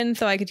kind of thin,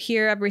 so I could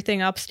hear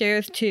everything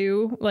upstairs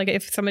too, like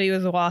if somebody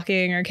was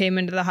walking or came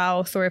into the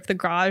house, or if the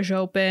garage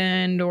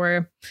opened,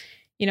 or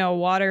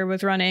water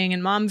was running.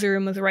 And Mom's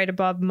room was right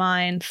above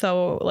mine,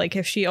 so like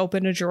if she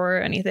opened a drawer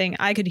or anything,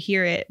 I could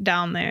hear it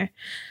down there.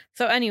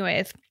 So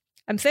anyways,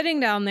 I'm sitting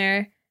down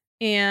there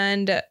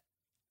and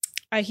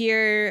I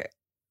hear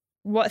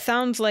what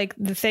sounds like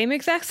the same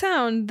exact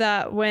sound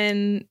that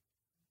when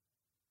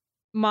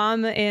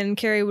Mom and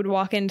Carrie would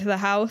walk into the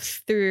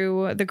house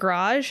through the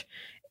garage,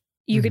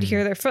 you could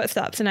hear their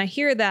footsteps. And I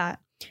hear that,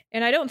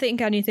 and I don't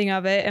think anything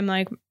of it. I'm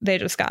like, they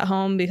just got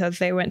home because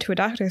they went to a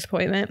doctor's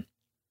appointment.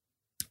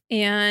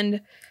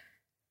 And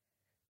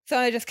so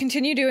I just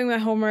continue doing my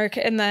homework,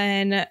 and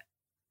then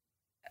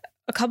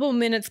a couple of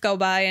minutes go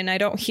by and I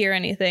don't hear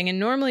anything. And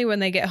normally when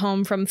they get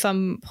home from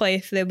some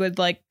place, they would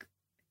like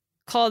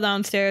call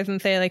downstairs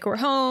and say like, we're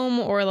home,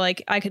 or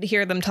like I could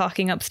hear them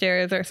talking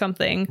upstairs or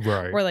something,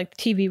 Right. or like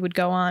the TV would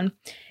go on,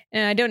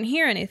 and I don't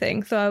hear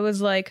anything. So I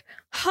was like,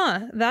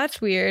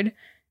 that's weird.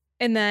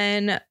 And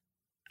then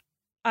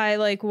I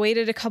like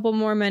waited a couple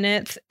more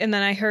minutes, and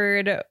then I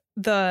heard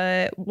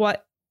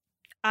what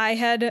I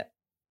had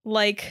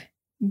like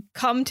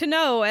come to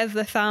know as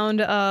the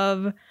sound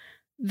of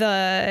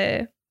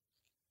the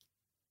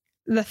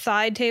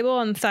side table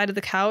on the side of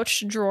the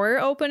couch drawer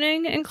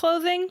opening and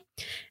closing.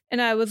 And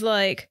I was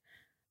like,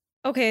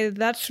 okay,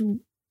 that's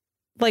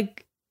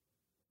like,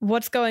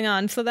 what's going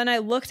on? So then I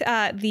looked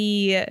at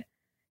the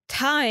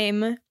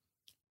time,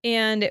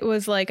 and it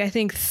was like, I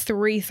think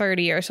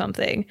 3:30 or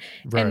something.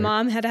 Right. And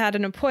Mom had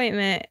an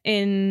appointment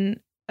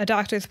a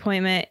doctor's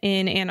appointment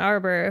in Ann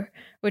Arbor,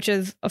 which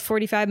is a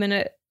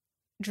 45-minute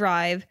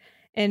drive.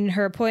 And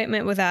her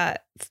appointment was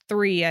at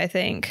 3, I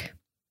think.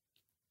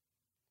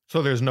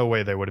 So there's no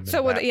way they would have been.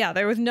 So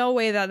there was no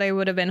way that they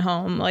would have been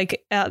home.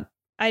 Like I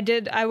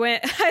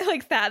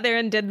like sat there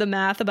and did the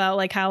math about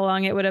like how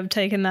long it would have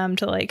taken them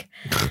to like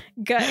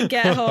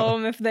get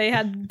home if they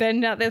had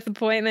been at this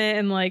appointment.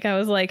 And like, I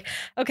was like,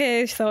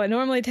 okay, so it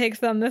normally takes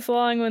them this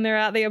long when they're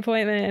at the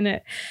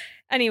appointment.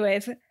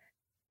 anyways,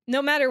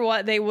 no matter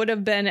what, it would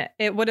have been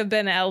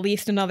at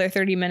least another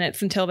 30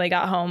 minutes until they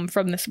got home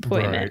from this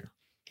appointment. Right.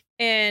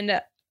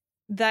 And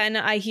then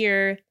I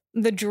hear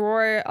the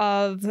drawer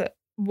of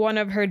one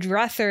of her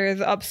dressers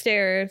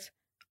upstairs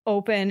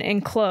open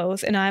and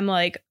close. And I'm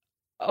like,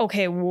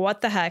 okay,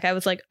 what the heck? I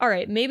was like, all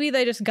right, maybe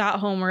they just got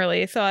home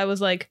early. So I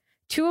was like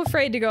too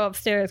afraid to go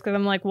upstairs because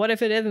I'm like, what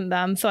if it isn't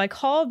them? So I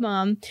called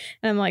Mom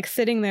and I'm like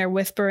sitting there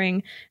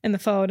whispering in the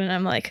phone and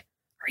I'm like,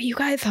 are you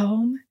guys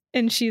home?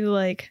 And she's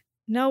like,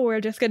 no,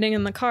 we're just getting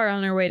in the car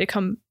on our way to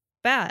come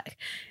back.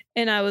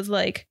 And I was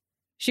like,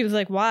 she was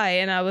like, why?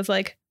 And I was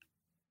like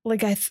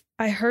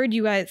I heard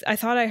you guys, I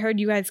thought I heard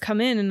you guys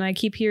come in and I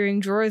keep hearing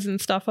drawers and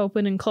stuff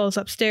open and close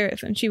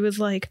upstairs. And she was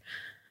like,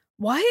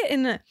 what?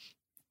 And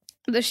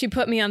she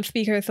put me on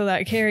speaker so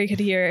that Carrie could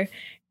hear.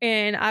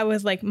 And I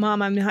was like,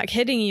 Mom, I'm not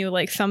kidding you.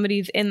 Like,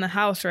 somebody's in the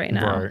house right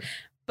now. Right.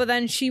 But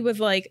then she was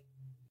like,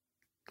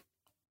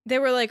 they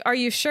were like, are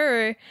you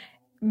sure?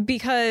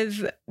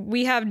 Because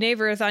we have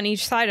neighbors on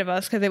each side of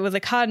us because it was a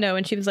condo.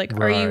 And she was like,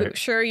 are you Right.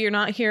 sure you're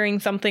not hearing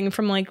something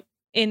from like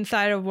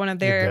inside of one of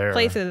their There.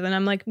 places? And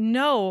I'm like,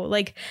 no,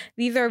 like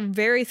these are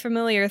very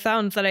familiar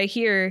sounds that I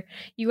hear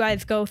you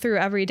guys go through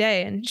every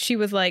day. And she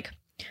was like,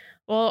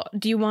 well,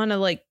 do you want to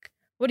like,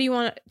 what do you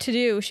want to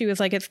do? She was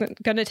like, it's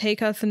going to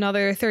take us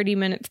another 30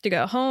 minutes to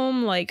go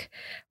home. Like,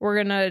 we're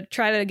going to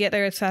try to get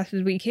there as fast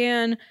as we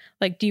can.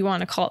 Like, do you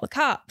want to call the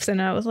cops?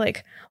 And I was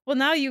like, well,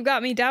 now you've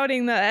got me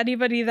doubting that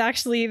anybody's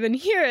actually even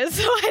here.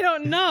 So I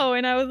don't know.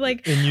 And I was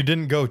like, And you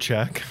didn't go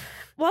check.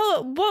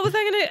 well, what was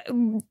I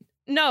going to?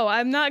 No,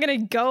 I'm not going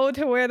to go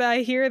to where I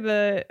hear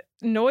the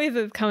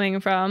noises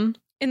coming from.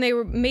 And they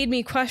made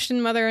me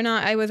question whether or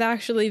not I was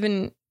actually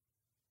even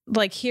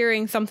like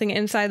hearing something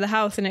inside the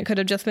house and it could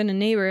have just been a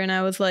neighbor. And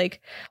I was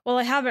like, well,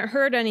 I haven't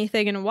heard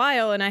anything in a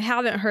while and I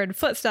haven't heard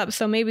footsteps,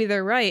 so maybe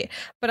they're right.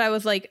 But I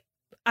was like,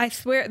 I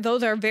swear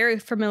those are very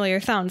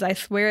familiar sounds. I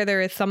swear there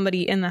is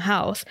somebody in the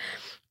house.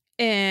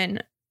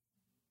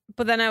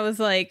 But then I was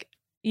like,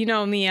 you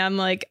know me, I'm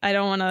like, I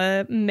don't want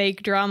to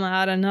make drama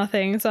out of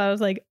nothing. So I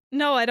was like,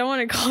 no, I don't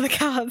want to call the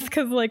cops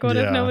because like, what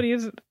if Yeah.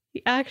 nobody's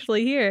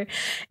actually here?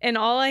 And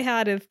all I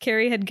had is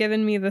Carrie had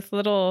given me this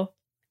little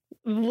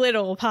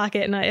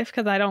pocket knife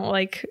because I don't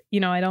like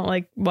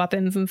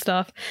weapons and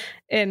stuff.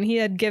 And he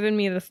had given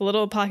me this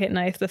little pocket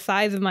knife the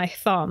size of my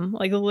thumb,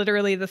 like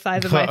literally the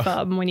size of my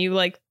thumb when you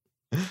like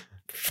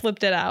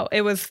flipped it out.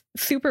 It was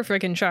super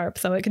freaking sharp,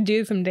 so it could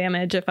do some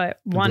damage if I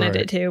wanted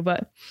Right. it to,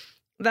 but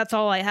that's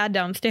all I had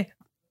downstairs.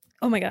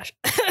 Oh my gosh.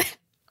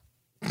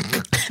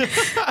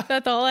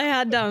 That's all I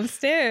had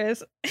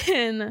downstairs.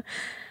 And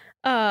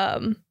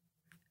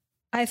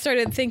I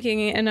started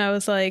thinking and I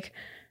was like,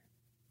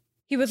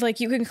 he was like,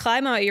 you can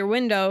climb out your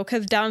window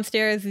because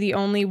downstairs the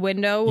only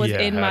window was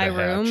in had my a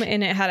room hatch.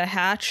 and it had a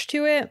hatch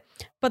to it.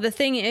 But the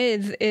thing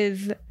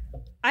is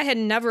I had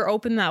never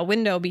opened that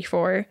window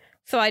before,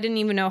 so I didn't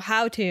even know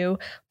how to.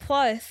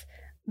 Plus,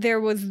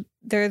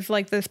 there's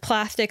like this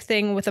plastic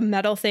thing with a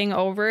metal thing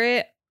over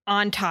it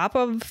on top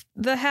of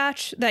the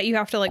hatch that you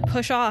have to like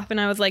push off. And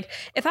I was like,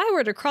 if I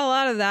were to crawl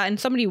out of that and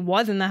somebody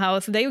was in the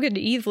house, they could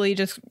easily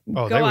just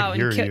Oh, go they would out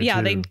hear and kill. you,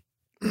 Yeah, too.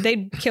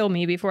 they'd kill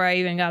me before I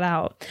even got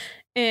out.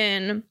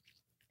 And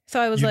so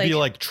I was You'd be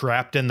like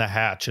trapped in the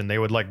hatch and they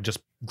would like just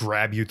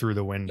grab you through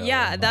the window.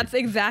 yeah, and, that's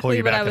like, pull exactly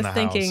you what back I in was the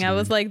thinking. house, I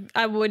was dude. like,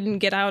 I wouldn't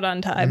get out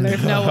on time.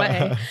 There's no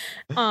way.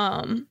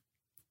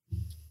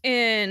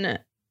 And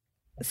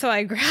so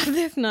I grabbed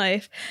this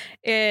knife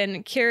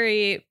and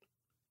Carrie,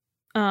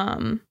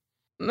 my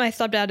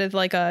stepdad is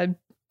like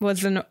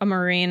was a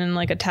Marine and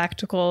like a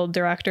tactical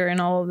director and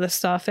all of this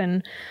stuff.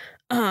 And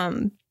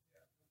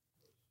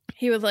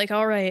he was like,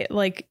 all right,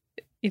 like,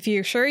 if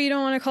you're sure you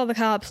don't want to call the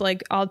cops,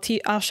 like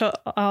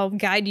I'll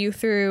guide you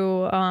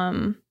through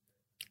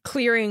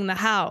clearing the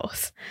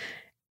house.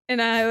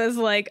 And I was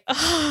like,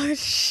 oh,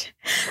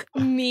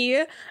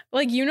 me,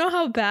 like, you know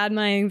how bad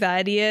my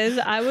anxiety is?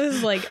 I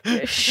was like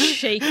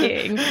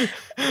shaking.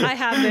 I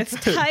have this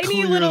tiny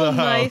Clear little the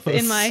knife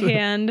in house. my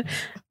hand,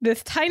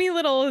 this tiny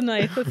little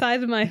knife the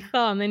size of my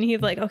thumb. And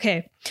he's like,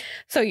 okay,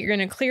 so you're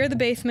going to clear the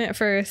basement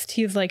first.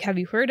 He's like, have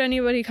you heard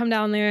anybody come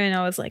down there? And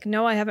I was like,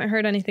 no, I haven't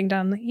heard anything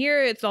down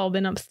here. It's all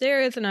been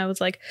upstairs. And I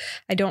was like,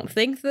 I don't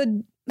think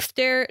the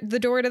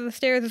door to the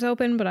stairs is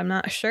open, but I'm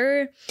not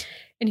sure.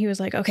 And he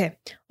was like, okay,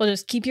 well,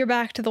 just keep your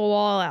back to the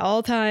wall at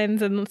all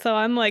times. And so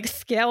I'm like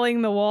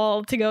scaling the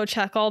wall to go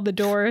check all the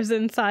doors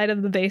inside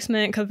of the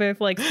basement because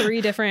there's like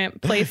 3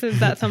 different places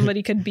that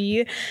somebody could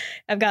be.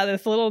 I've got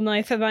this little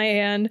knife in my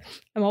hand.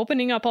 I'm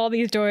opening up all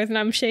these doors and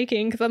I'm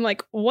shaking because I'm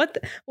like, what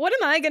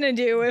am I going to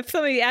do if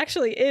somebody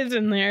actually is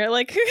in there?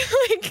 Like,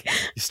 You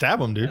stab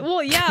them, dude.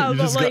 well, yeah, You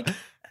but just like,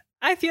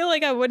 I feel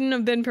like I wouldn't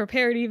have been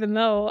prepared even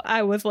though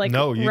I was like,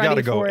 no, you ready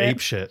gotta go for it. ape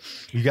shit.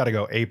 You gotta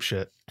go ape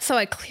shit. So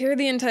I clear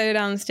the entire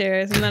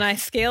downstairs and then I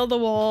scale the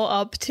wall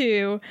up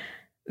to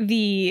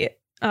the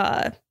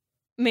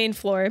main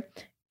floor.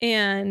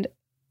 And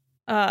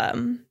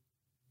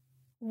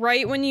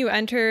right when you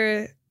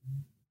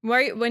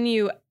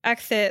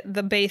exit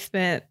the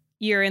basement,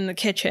 you're in the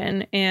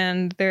kitchen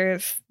and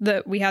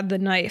we had the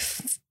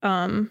knife.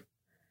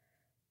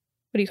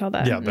 What do you call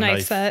that? Yeah, the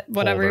knife set,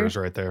 whatever. holder's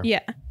right there.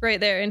 Yeah, right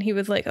there. And he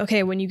was like,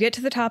 okay, when you get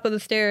to the top of the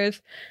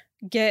stairs,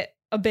 get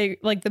the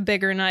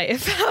bigger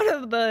knife out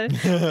of the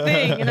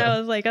thing. And I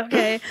was like,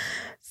 okay.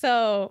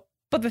 So,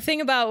 but the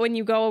thing about when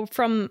you go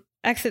from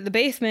exit the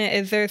basement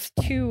is there's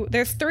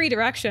 3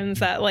 directions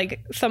that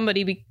like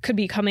somebody could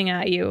be coming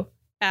at you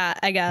at,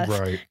 I guess.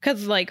 Right.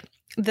 Because like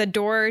the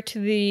door to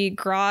the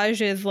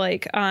garage is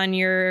like on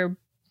your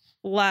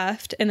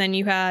left, and then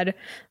you had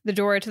the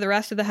door to the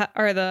rest of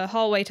the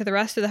hallway to the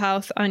rest of the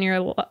house on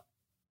your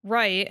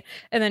right,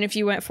 and then if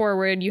you went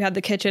forward you had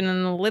the kitchen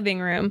and the living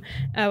room.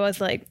 I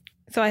was like,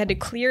 so I had to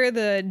clear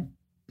the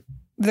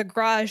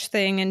garage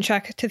thing and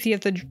check to see if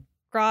the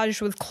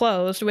garage was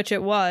closed, which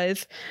it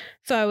was.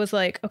 So I was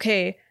like,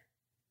 okay,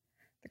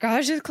 the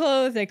garage is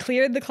closed. I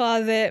cleared the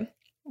closet,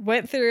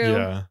 went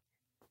through,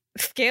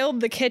 scaled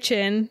the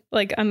kitchen,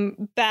 like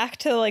I'm back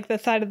to like the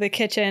side of the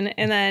kitchen,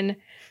 and then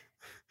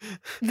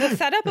the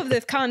setup of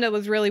this condo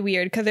was really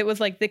weird because it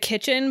was like the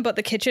kitchen, but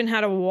the kitchen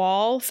had a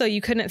wall, so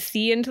you couldn't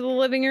see into the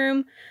living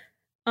room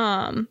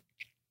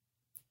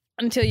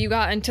until you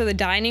got into the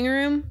dining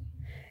room.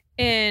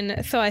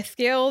 And so I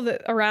scaled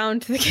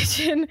around to the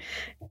kitchen,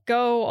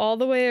 go all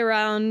the way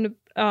around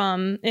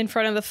in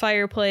front of the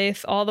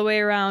fireplace, all the way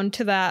around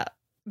to that.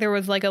 There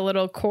was like a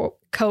little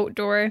coat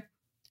door,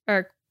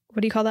 or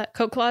what do you call that?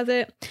 Coat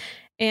closet.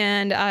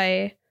 And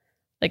I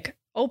like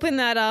opened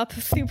that up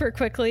super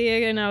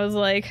quickly, and I was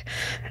like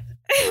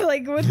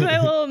with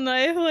my little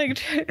knife,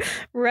 like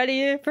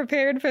ready,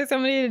 prepared for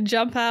somebody to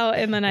jump out.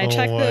 And then I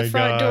checked the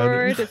front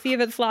door to see if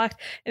it's locked.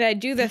 And I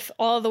do this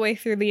all the way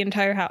through the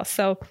entire house.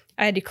 So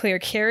I had to clear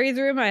Carrie's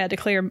room. I had to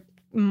clear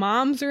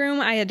Mom's room.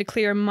 I had to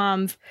clear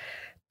Mom's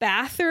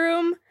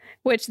bathroom,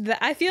 which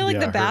I feel like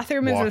the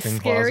bathroom is the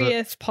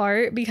scariest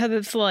part because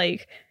it's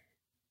like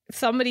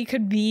somebody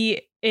could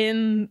be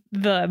in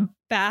the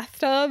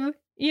bathtub,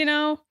 you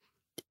know?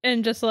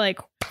 And just like,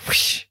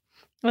 whoosh,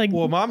 like,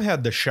 well, Mom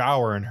had the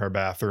shower in her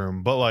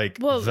bathroom, but like,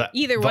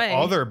 either way, the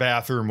other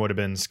bathroom would have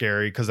been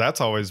scary because that's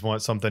always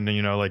something,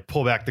 you know, like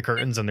pull back the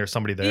curtains and there's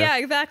somebody there. Yeah,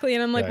 exactly.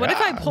 And I'm like, what if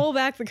I pull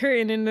back the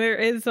curtain and there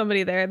is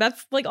somebody there?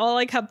 That's like all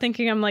I kept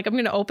thinking. I'm like, I'm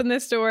going to open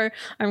this door,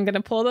 I'm going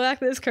to pull back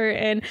this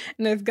curtain,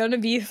 and there's going to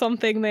be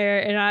something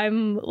there, and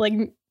I'm like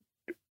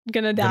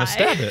going to die. Gonna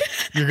stab it.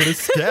 You're going to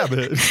stab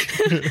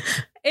it.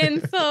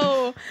 And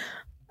so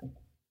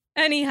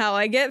anyhow,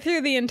 I get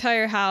through the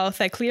entire house.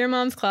 I clear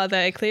Mom's closet.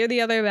 I clear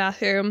the other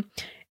bathroom.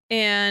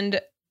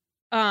 And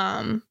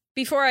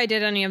before I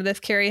did any of this,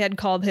 Carrie had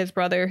called his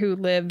brother who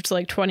lived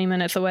like 20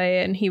 minutes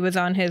away, and he was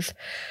on his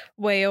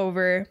way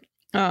over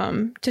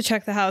to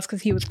check the house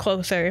because he was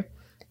closer.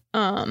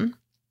 But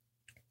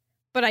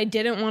I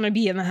didn't want to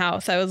be in the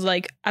house. I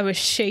was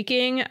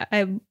shaking.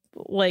 I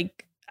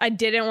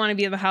didn't want to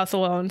be in the house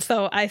alone.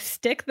 So I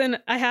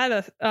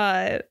had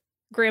a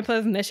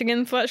Grandpa's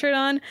Michigan sweatshirt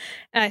on,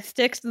 and I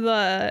sticked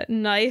the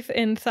knife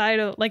inside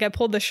of, like, I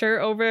pulled the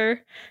shirt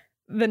over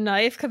the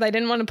knife because I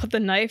didn't want to put the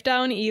knife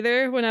down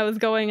either when I was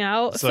going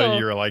out. So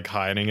you were like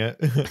hiding it?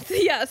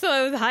 Yeah, so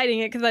I was hiding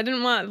it because I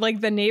didn't want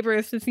like the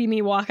neighbors to see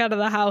me walk out of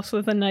the house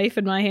with a knife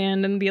in my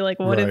hand and be like,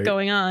 what is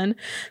going on?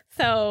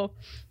 So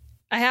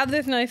I have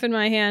this knife in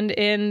my hand,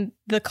 and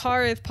the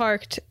car is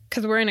parked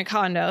because we're in a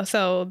condo,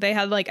 so they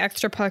had like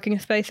extra parking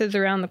spaces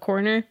around the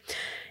corner.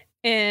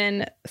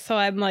 And so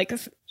I'm like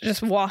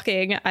just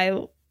walking.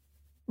 I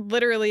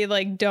literally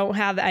like don't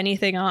have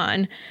anything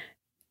on.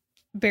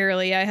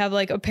 Barely. I have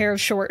like a pair of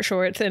short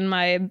shorts and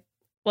my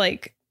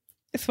like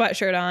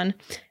sweatshirt on.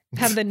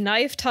 Have the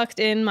knife tucked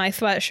in my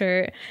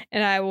sweatshirt,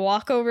 and I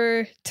walk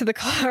over to the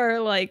car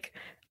like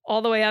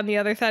all the way on the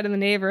other side of the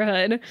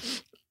neighborhood.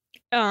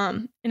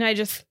 And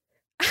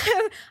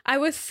I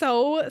was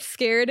so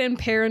scared and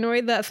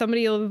paranoid that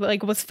somebody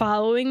like was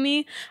following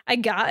me. I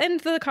got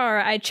into the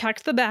car. I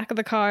checked the back of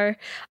the car.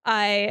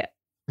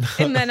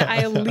 And then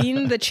I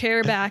leaned the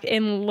chair back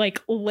and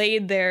like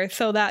laid there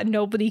so that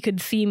nobody could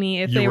see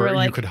me if they were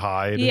like, you could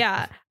hide.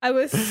 Yeah, I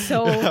was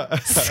so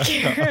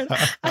scared.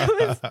 I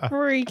was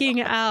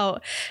freaking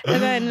out.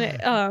 And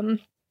then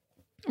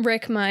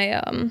Rick,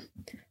 my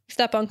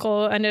step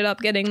uncle, ended up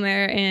getting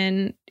there,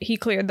 and he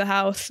cleared the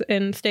house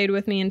and stayed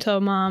with me until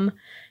Mom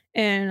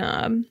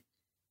and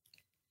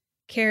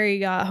Carrie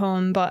got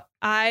home. But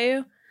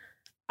I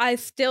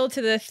still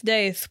to this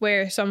day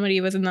swear somebody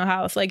was in the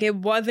house. Like, it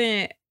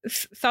wasn't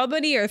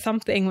somebody or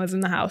something was in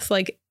the house.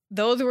 Like,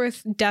 those were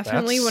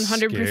definitely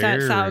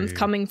 100% sounds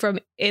coming from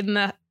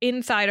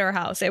inside our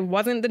house. It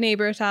wasn't the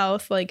neighbor's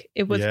house. Like,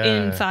 it was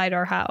inside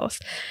our house.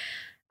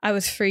 I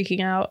was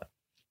freaking out.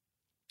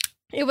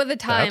 It was a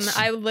time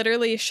I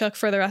literally shook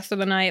for the rest of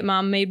the night.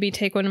 Mom made me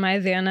take one of my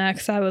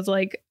Xanax. I was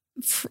like,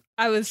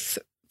 I was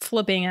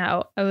flipping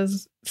out. I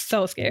was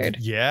so scared.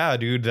 Yeah,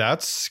 dude,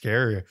 that's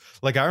scary.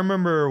 Like, I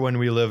remember when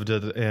we lived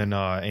in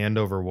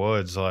Andover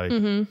Woods, like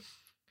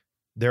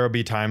there would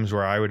be times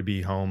where I would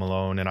be home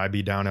alone and I'd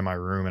be down in my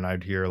room and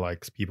I'd hear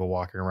like people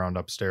walking around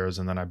upstairs,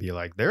 and then I'd be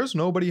like, there's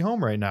nobody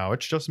home right now.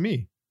 It's just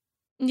me.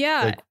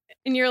 Yeah. Like,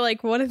 And you're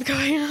like, what is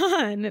going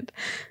on?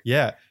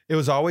 Yeah. It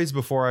was always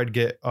before I'd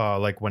get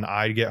like when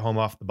I'd get home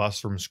off the bus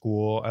from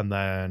school, and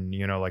then,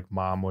 you know, like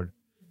mom would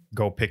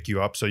go pick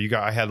you up. So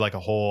I had like a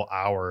whole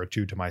hour or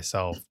two to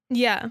myself.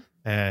 Yeah.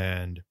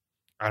 And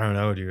I don't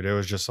know, dude. It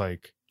was just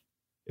like,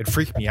 it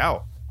freaked me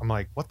out. I'm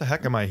like, what the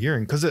heck am I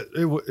hearing? Because it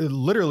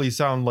literally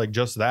sounded like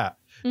just that.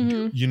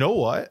 Mm-hmm. You know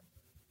what?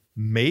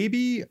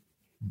 Maybe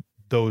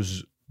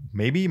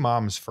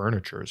mom's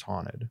furniture is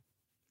haunted.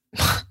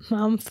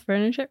 Mom's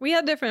furniture. We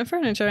had different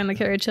furniture in the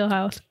Carriage Hill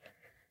house.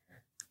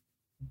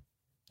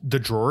 The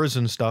drawers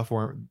and stuff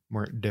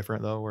weren't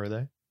different though, were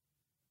they?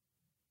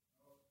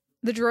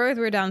 The drawers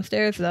were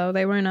downstairs though.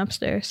 They weren't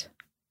upstairs.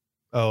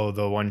 Oh,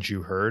 the ones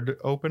you heard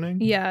opening?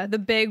 Yeah, the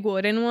big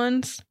wooden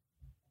ones.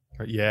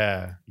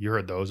 Yeah, you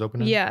heard those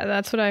opening? Yeah,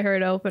 that's what I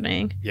heard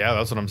opening. Yeah,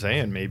 that's what I'm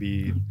saying.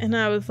 Maybe. And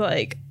I was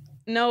like,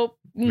 nope,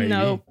 Maybe.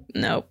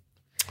 nope.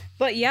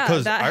 But yeah,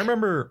 because I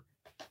remember.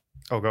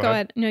 Oh, go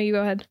ahead. No, you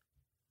go ahead.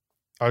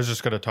 I was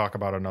just going to talk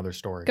about another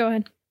story. Go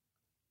ahead.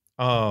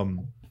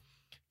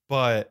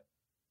 But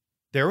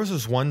there was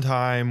this one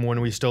time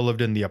when we still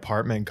lived in the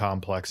apartment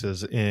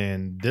complexes,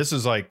 and this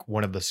is like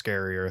one of the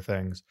scarier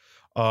things.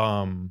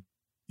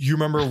 You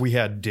remember we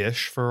had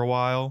Dish for a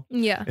while?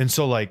 Yeah. And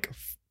so like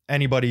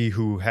anybody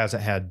who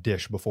hasn't had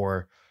Dish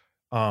before,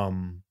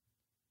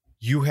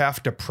 you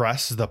have to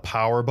press the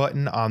power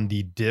button on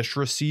the Dish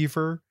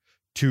receiver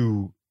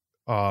to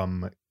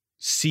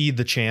see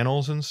the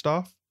channels and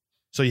stuff.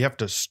 So you have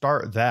to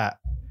start that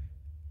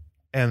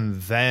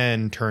and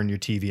then turn your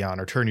TV on,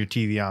 or turn your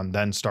TV on,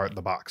 then start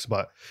the box.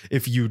 But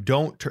if you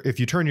turn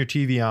your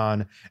TV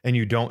on and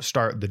you don't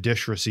start the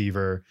Dish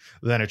receiver,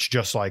 then it's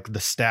just like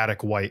the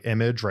static white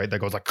image, right? That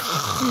goes like,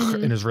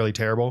 and is really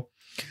terrible.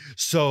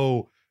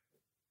 So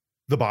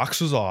the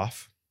box was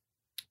off.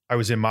 I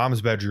was in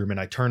mom's bedroom and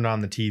I turned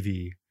on the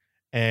TV,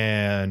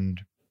 and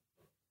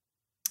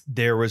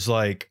there was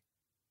like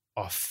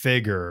a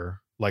figure,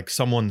 like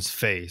someone's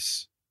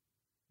face,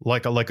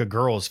 like a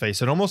girl's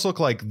face. It almost looked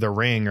like The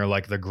Ring or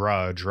like The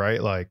Grudge,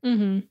 right? Like,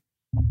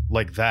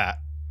 like that.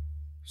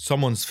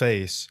 Someone's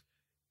face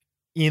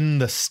in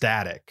the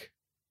static.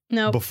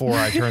 No. Before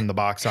I turned the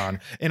box on.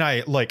 And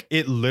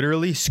it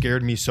literally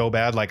scared me so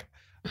bad. Like,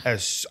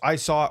 as I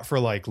saw it for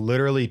like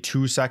literally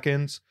 2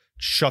 seconds,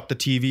 shut the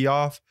TV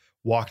off,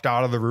 walked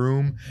out of the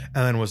room,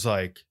 and then was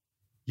like,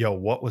 yo,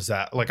 what was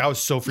that? Like, I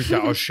was so freaked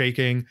out. I was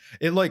shaking.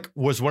 It like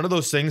was one of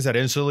those things that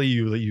instantly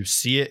you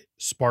see it,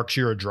 sparks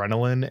your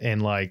adrenaline,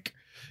 and like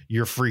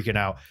you're freaking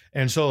out.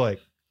 And so like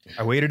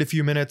I waited a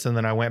few minutes, and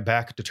then I went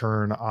back to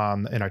turn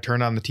on, and I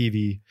turned on the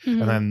TV,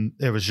 and then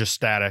it was just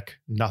static,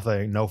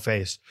 nothing, no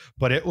face.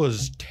 But it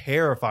was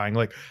terrifying.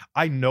 Like,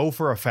 I know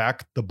for a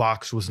fact the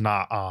box was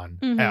not on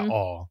at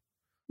all.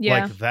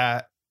 Yeah. Like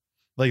that.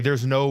 Like,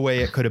 there's no way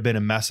it could have been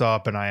a mess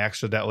up, and I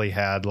accidentally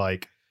had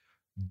like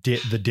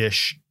the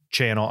Dish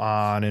channel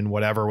on, and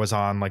whatever was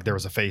on, like there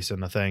was a face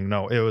in the thing.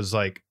 No, it was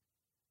like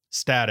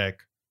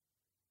static,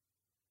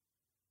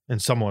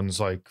 and someone's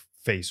like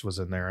face was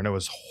in there, and it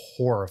was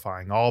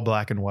horrifying, all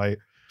black and white.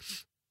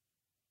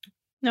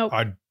 Nope.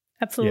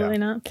 Absolutely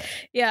not.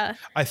 Yeah.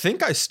 I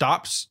think I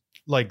stopped,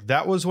 like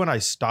that was when I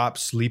stopped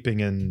sleeping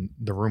in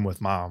the room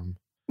with mom.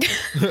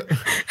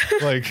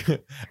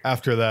 Like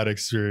after that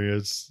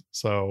experience.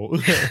 So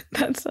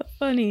that's so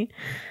funny.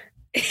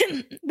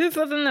 This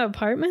was in the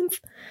apartments?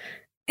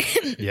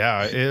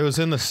 Yeah, it was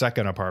in the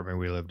second apartment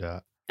we lived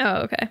at.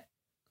 Oh, okay.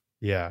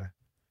 Yeah.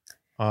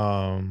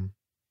 But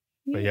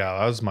yeah,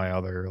 that was my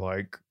other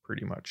like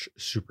pretty much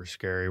super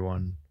scary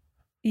one.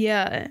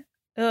 Yeah.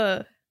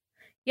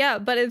 Yeah,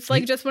 but it's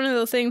like just one of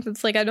those things.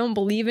 It's like I don't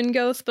believe in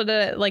ghosts,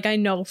 but like I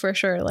know for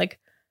sure like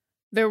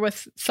there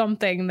was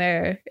something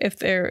there. If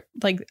there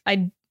like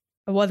I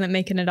wasn't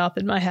making it up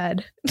in my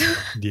head.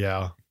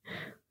 Yeah.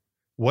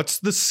 What's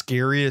the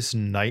scariest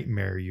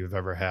nightmare you've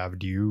ever had?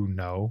 Do you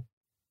know?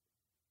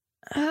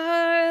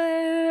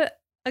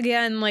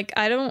 Again, like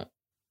I don't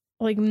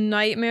like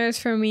nightmares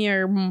for me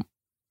are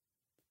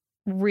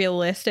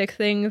realistic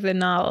things and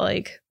not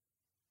like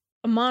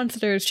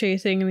monsters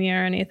chasing me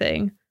or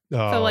anything.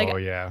 Oh, so, like,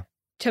 yeah.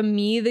 To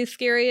me, the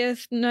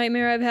scariest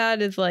nightmare I've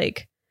had is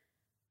like,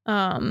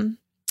 I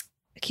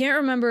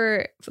can't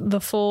remember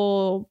the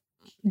full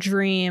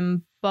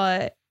dream,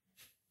 but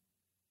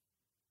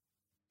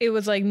it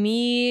was like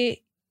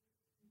me,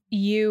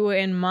 you,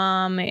 and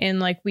mom, and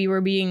like we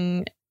were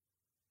being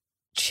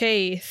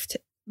chased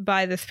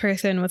by this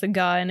person with a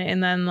gun,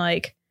 and then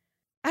like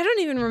I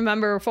don't even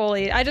remember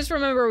fully. I just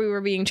remember we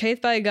were being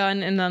chased by a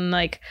gun, and then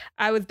like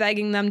I was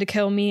begging them to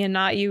kill me and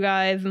not you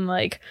guys, and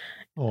like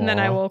and then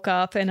I woke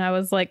up and I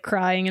was like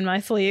crying in my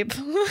sleep.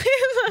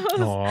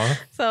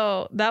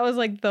 So that was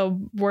like the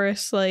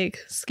worst like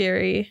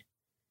scary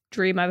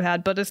dream I've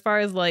had. But as far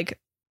as like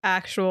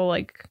actual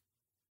like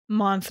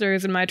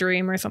monsters in my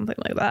dream or something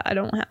like that,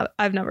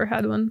 I've never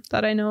had one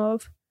that I know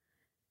of.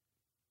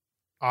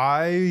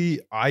 I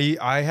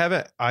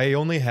haven't. I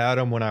only had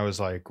them when I was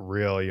like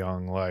real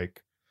young.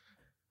 Like,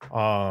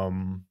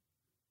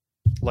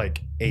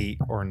 like 8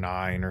 or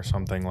 9 or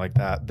something like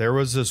that. There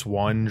was this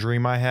one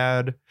dream I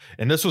had,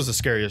 and this was the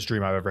scariest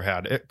dream I've ever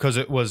had, because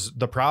it was,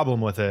 the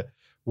problem with it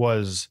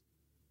was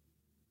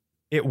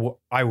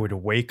I would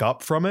wake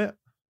up from it,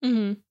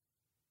 Mm-hmm.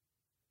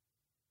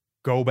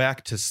 go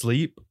back to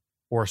sleep,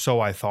 or so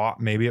I thought.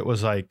 Maybe it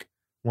was like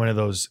one of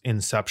those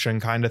Inception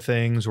kind of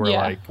things where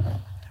Yeah. like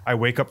I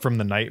wake up from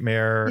the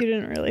nightmare You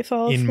didn't really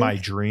fall in asleep. my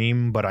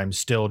dream, but I'm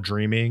still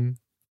dreaming,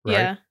 right?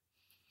 Yeah.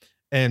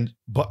 And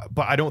but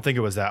I don't think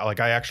it was that. Like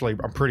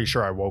I'm pretty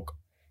sure I woke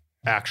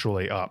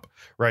actually up,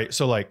 right?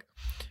 So like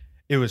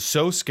it was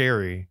so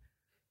scary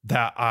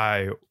that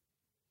I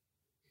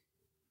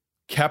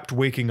kept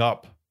waking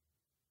up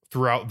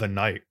throughout the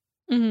night,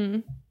 Mm-hmm.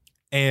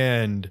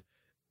 and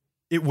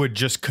it would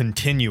just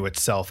continue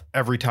itself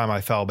every time I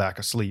fell back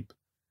asleep,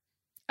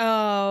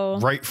 Oh.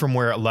 right from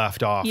where it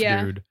left off,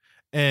 Yeah. dude.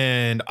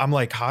 And I'm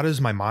like, how does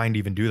my mind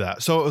even do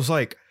that? So it was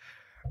like,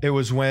 it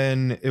was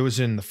when it was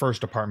in the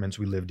first apartments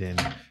we lived in.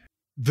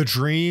 The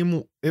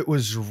dream, it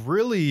was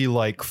really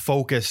like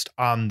focused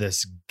on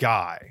this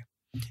guy.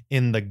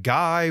 And the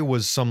guy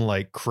was some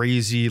like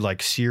crazy,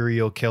 like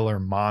serial killer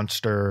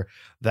monster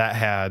that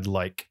had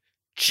like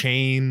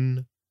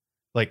chain,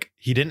 like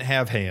he didn't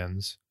have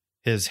hands.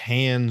 His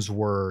hands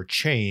were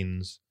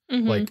chains,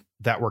 Mm-hmm. like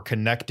that were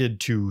connected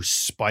to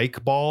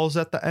spike balls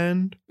at the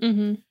end.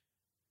 Mm-hmm.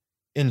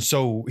 And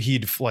so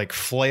he'd like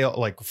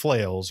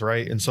flails,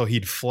 right? And so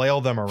he'd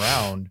flail them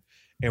around.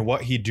 And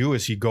what he'd do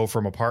is he'd go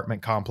from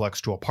apartment complex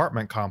to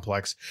apartment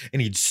complex,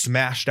 and he'd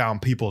smash down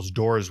people's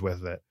doors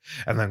with it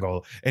and then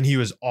go. And he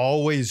was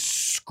always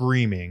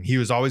screaming. He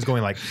was always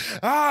going like,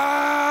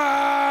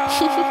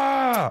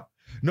 ah,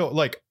 no,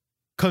 like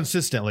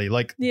consistently,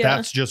 like Yeah.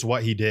 that's just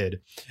what he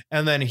did.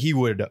 And then he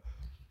would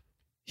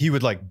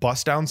like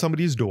bust down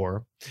somebody's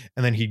door,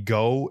 and then he'd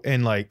go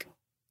and like,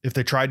 if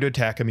they tried to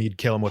attack him, he'd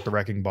kill him with the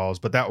wrecking balls,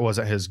 but that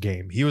wasn't his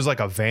game. He was like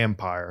a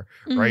vampire,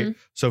 right? Mm-hmm.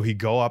 So he'd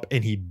go up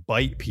and he'd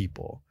bite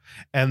people.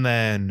 And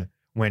then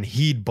when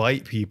he'd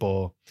bite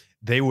people,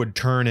 they would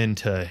turn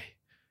into,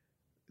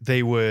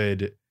 they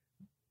would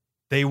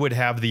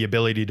have the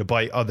ability to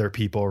bite other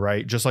people,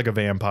 right? Just like a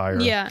vampire.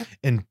 Yeah.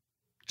 And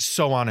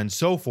so on and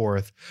so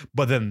forth.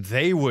 But then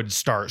they would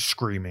start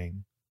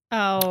screaming.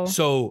 Oh.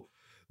 So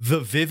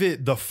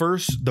the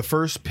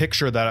first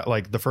picture that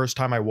like the first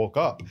time I woke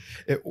up,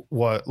 it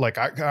was like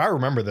I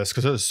remember this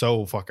because it was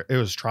so it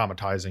was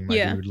traumatizing, my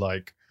Yeah. dude.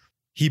 Like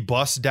he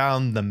busts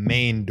down the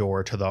main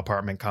door to the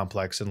apartment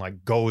complex and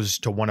like goes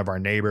to one of our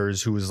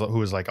neighbors who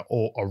was like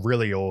a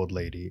really old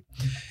lady,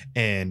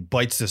 and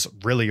bites this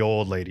really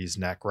old lady's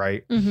neck,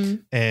 right? Mm-hmm.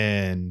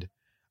 And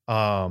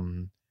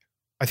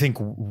I think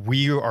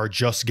we are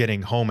just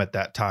getting home at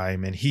that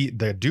time, and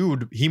the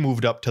dude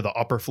moved up to the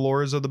upper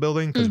floors of the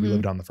building because we Mhm.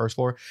 lived on the first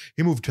floor.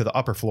 He moved to the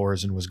upper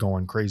floors and was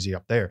going crazy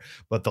up there.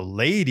 But the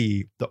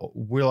lady,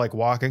 we're like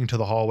walking to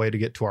the hallway to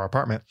get to our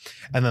apartment,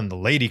 and then the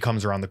lady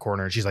comes around the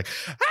corner and she's like,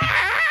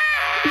 ah!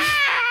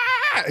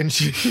 And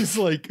she's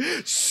like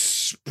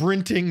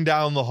sprinting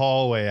down the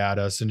hallway at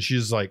us, and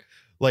she's like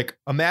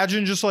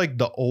imagine just like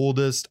the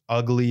oldest,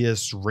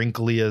 ugliest,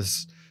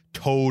 wrinkliest,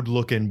 toad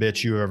looking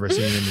bitch you've ever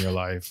seen in your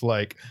life.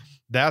 Like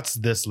that's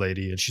this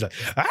lady. And she's like,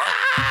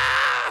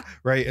 ah!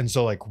 Right. And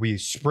so like we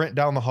sprint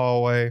down the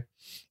hallway,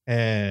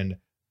 and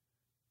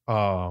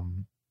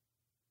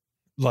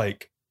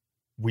like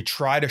we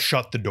try to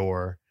shut the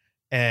door,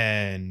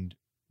 and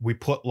we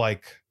put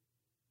like,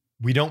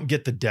 we don't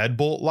get the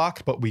deadbolt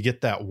locked, but we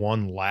get that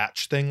one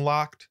latch thing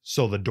locked.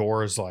 So the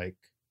door is like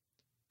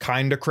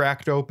kind of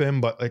cracked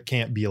open, but it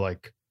can't be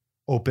like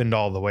opened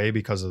all the way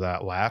because of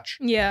that latch.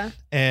 Yeah.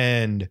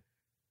 And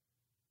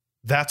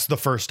that's the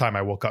first time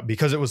I woke up,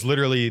 because it was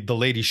literally the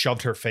lady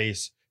shoved her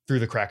face through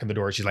the crack in the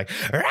door. She's like,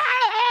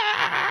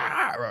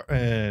 "Rah!"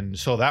 And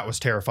so that was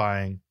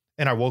terrifying.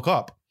 And I woke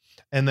up,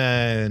 and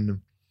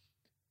then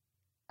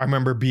I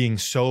remember being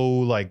so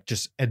like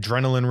just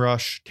adrenaline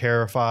rush,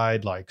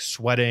 terrified, like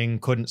sweating,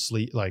 couldn't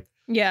sleep, like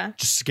Yeah.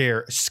 just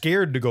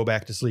scared to go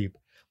back to sleep.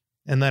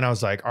 And then I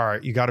was like, all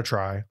right, you got to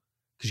try,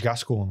 because you got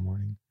school in the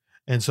morning.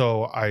 And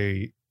so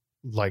I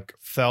like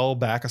fell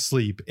back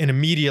asleep, and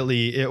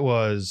immediately it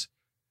was,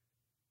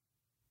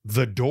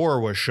 the door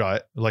was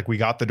shut. Like we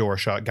got the door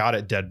shut, got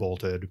it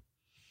deadbolted.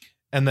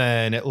 And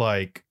then it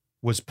like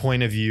was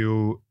point of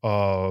view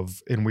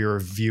of, and we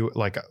were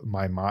like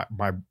my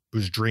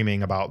was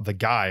dreaming about the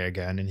guy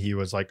again. And he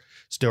was like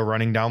still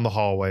running down the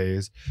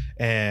hallways,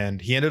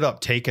 and he ended up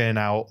taking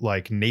out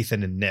like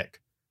Nathan and Nick,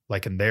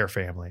 like in their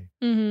family.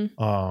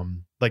 Mm-hmm.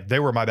 Like they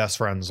were my best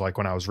friends, like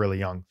when I was really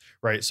young.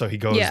 Right. So he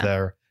goes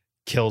there,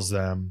 kills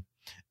them,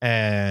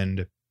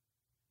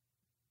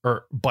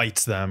 or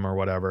bites them or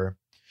whatever.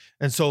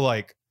 And so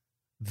like,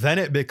 then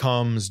it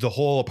becomes the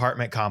whole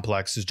apartment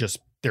complex is just,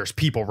 there's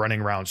people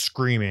running around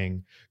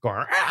screaming,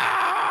 going,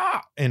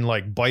 ah! And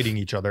like biting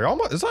each other.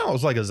 It's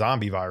almost like a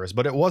zombie virus,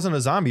 but it wasn't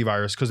a zombie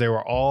virus because they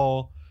were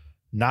all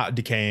not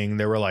decaying.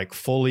 They were like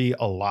fully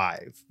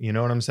alive. You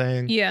know what I'm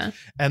saying? Yeah.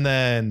 And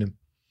then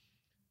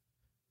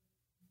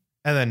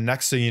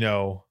next thing you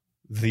know,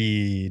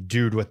 the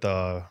dude with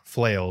the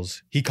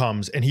flails, he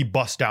comes and he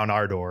busts down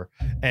our door,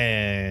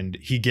 and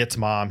he gets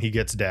mom, he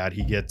gets dad,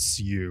 he gets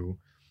you.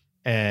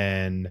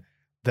 And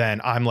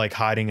then I'm like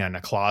hiding in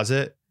a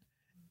closet,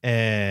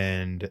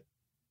 and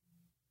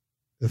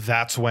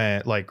that's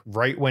when, like,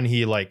 right when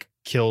he like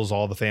kills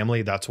all the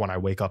family, that's when I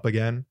wake up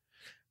again.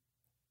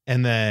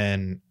 And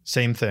then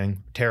same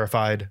thing,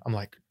 terrified. I'm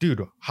like,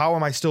 dude, how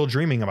am I still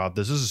dreaming about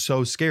this? This is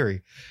so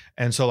scary.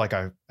 And so like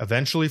I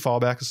eventually fall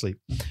back asleep,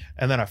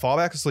 and then I fall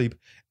back asleep,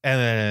 and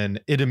then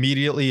it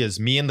immediately is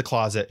me in the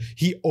closet.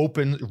 He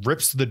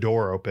rips the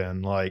door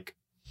open, like,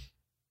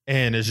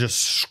 and is just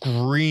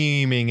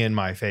screaming in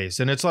my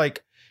face. And it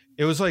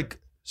was like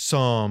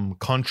some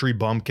country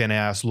bumpkin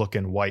ass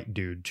looking white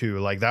dude too.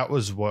 Like that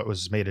was what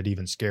was made it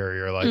even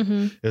scarier. Like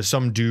there's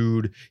some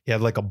dude, he had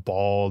like a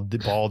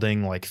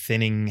balding, like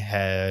thinning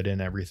head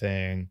and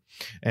everything.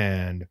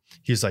 And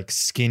he's like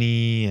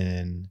skinny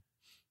and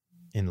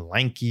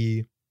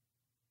lanky.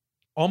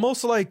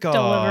 Almost like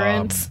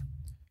Deliverance.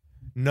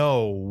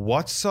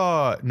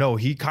 No,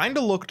 he kind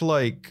of looked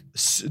like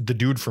the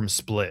dude from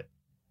Split.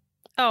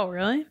 Oh,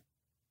 really?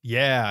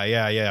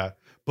 Yeah.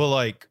 But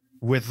like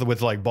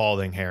with like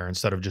balding hair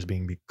instead of just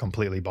being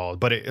completely bald.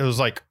 But it was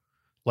like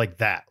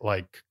that,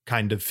 like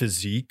kind of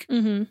physique.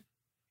 Mm-hmm.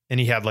 And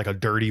he had like a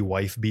dirty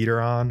wife beater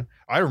on.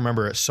 I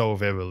remember it so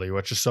vividly,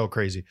 which is so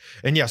crazy.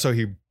 And yeah, so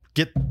he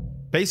gets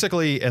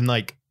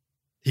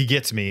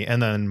me,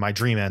 and then my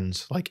dream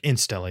ends like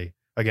instantly.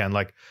 Again,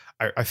 like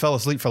I fell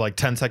asleep for like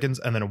 10 seconds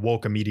and then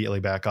woke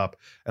immediately back up,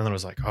 and then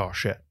was like, oh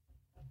shit.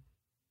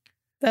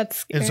 That's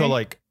scary. And so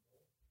like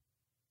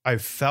I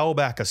fell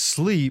back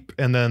asleep,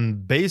 and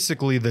then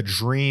basically the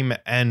dream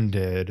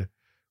ended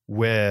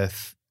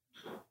with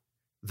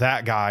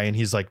that guy, and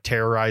he's like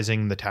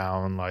terrorizing the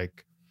town,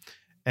 like,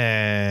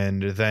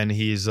 and then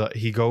he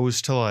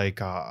goes to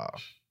like I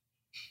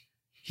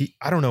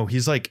don't know,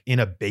 he's like in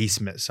a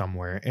basement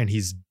somewhere, and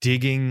he's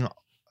digging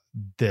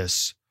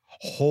this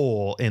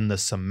hole in the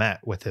cement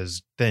with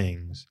his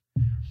things.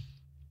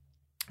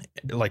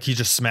 Like he's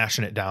just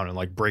smashing it down and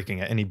like breaking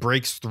it, and he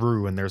breaks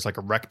through, and there's like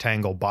a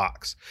rectangle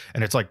box,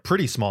 and it's like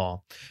pretty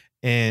small,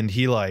 and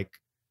he like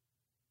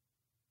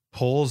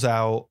pulls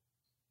out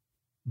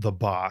the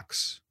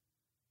box,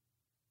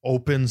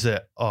 opens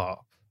it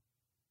up,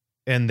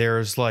 and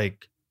there's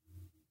like,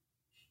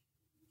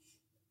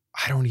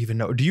 I don't even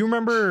know. Do you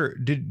remember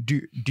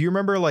do you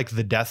remember like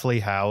the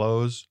Deathly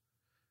Hallows,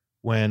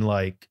 when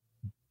like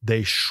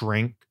they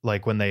shrink,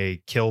 like when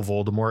they kill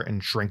Voldemort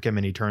and shrink him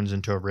and he turns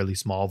into a really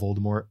small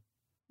Voldemort?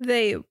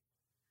 Yeah,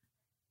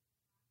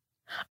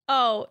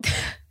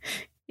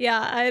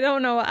 I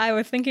don't know. I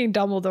was thinking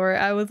Dumbledore.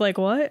 I was like,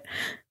 what?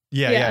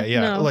 Yeah.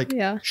 No, like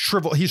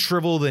he's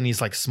shriveled and he's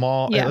like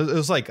small. Yeah. It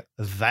was like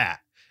that.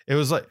 It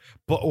was like,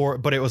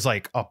 but it was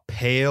like a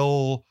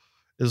pale,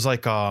 it was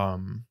like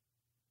an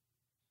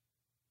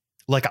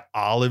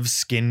olive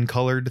skin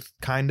colored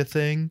kind of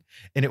thing.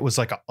 And it was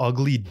like an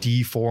ugly,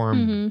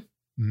 deformed,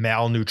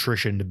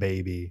 malnutritioned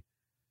baby,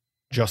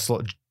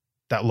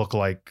 that looked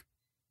like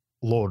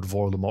Lord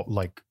Voldemort,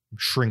 like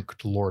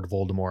shrinked Lord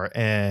Voldemort.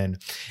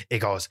 And it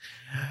goes,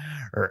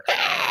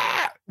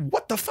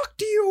 what the fuck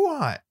do you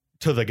want,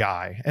 to the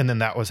guy. And then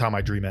that was how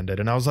my dream ended.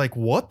 And I was like,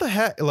 what the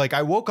heck? Like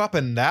I woke up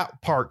and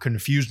that part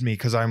confused me,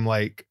 because I'm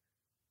like,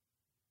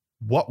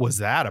 what was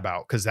that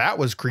about? Because that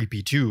was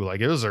creepy too.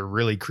 Like it was a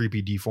really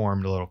creepy,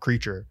 deformed little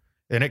creature,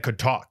 and it could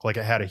talk. Like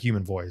it had a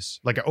human voice.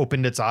 Like it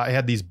opened its eye. It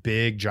had these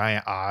big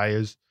giant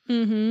eyes.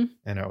 And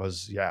it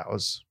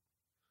was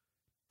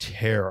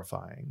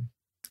terrifying.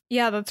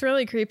 Yeah, that's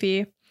really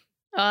creepy.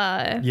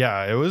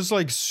 Yeah, it was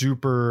like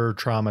super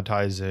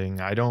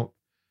traumatizing.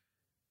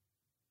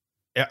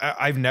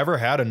 I've never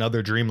had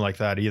another dream like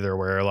that either,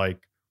 where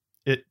like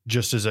it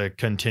just is a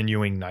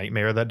continuing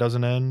nightmare that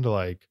doesn't end.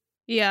 Like,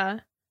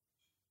 yeah,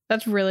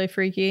 that's really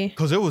freaky.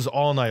 Because it was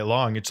all night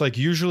long. It's like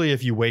usually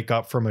if you wake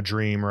up from a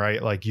dream,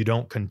 right, like you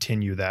don't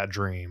continue that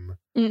dream.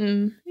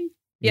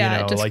 Yeah, you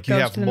know, it just like you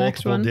goes have to the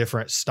next multiple one.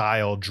 different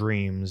style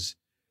dreams,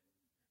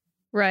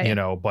 Right? you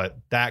know, but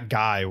that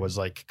guy was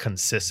like a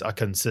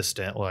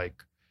consistent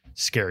like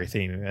scary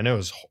theme. And it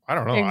was, I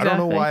don't know. I don't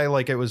know Exactly. why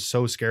like it was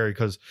so scary.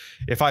 Because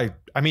I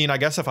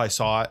guess if I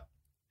saw it,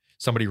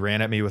 somebody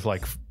ran at me with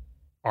like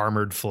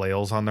armored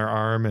flails on their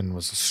arm and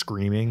was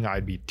screaming,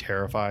 I'd be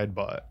terrified.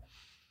 But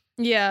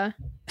Yeah.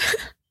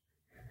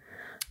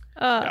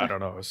 I don't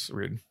know. It's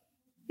weird.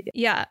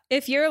 Yeah,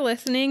 if you're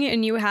listening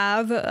and you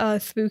have a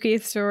spooky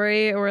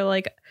story or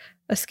like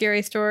a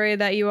scary story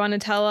that you want to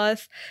tell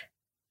us,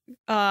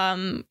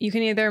 you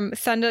can either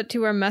send it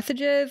to our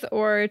messages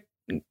or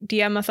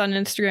DM us on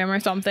Instagram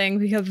or something,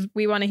 because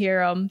we want to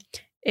hear them,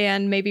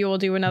 and maybe we'll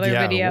do another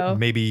video.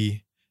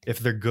 Maybe if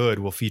they're good,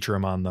 we'll feature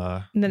them on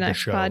the next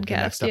show,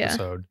 podcast, the next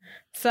episode.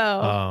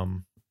 So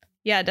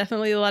yeah,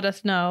 definitely let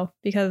us know,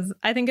 because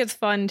I think it's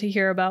fun to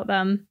hear about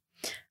them.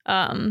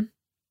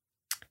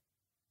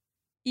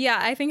 Yeah,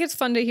 I think it's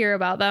fun to hear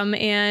about them.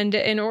 And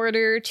in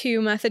order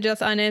to message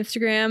us on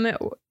Instagram,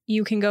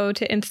 you can go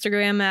to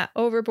Instagram at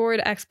Overboard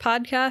X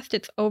Podcast.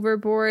 It's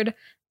Overboard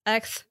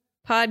X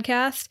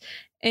podcast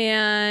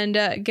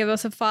and give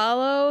us a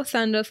follow,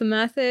 send us a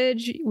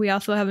message. We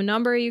also have a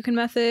number you can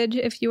message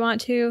if you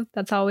want to.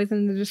 That's always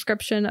in the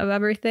description of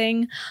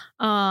everything.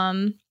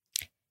 And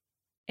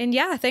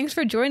yeah, thanks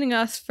for joining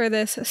us for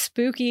this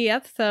spooky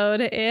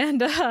episode,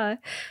 and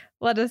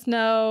let us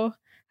know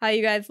how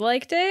you guys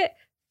liked it.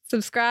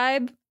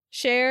 Subscribe,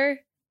 share,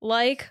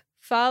 like,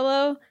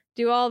 follow,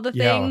 do all the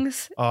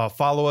things.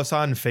 Follow us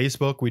on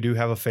Facebook. We do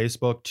have a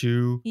Facebook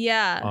too.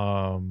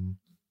 Yeah.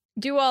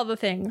 Do all the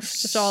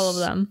things. Just all of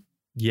them.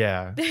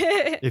 Yeah.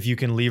 If you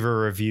can leave a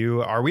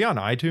review. Are we on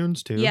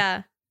iTunes too?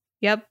 Yeah.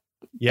 Yep.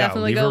 Yeah,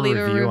 Definitely go leave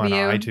a review on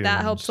iTunes.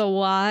 That helps a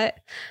lot.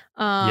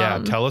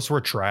 Yeah, tell us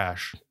we're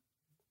trash.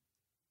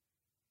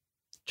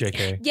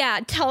 JK. Yeah,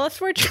 tell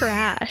us we're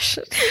trash.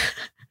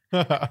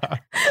 All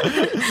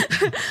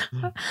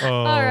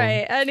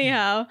right.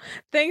 Anyhow,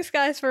 thanks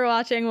guys for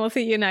watching. We'll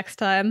see you next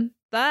time.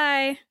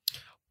 Bye.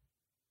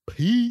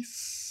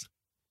 Peace.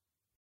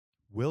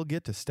 We'll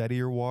get to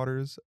steadier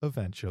waters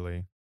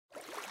eventually.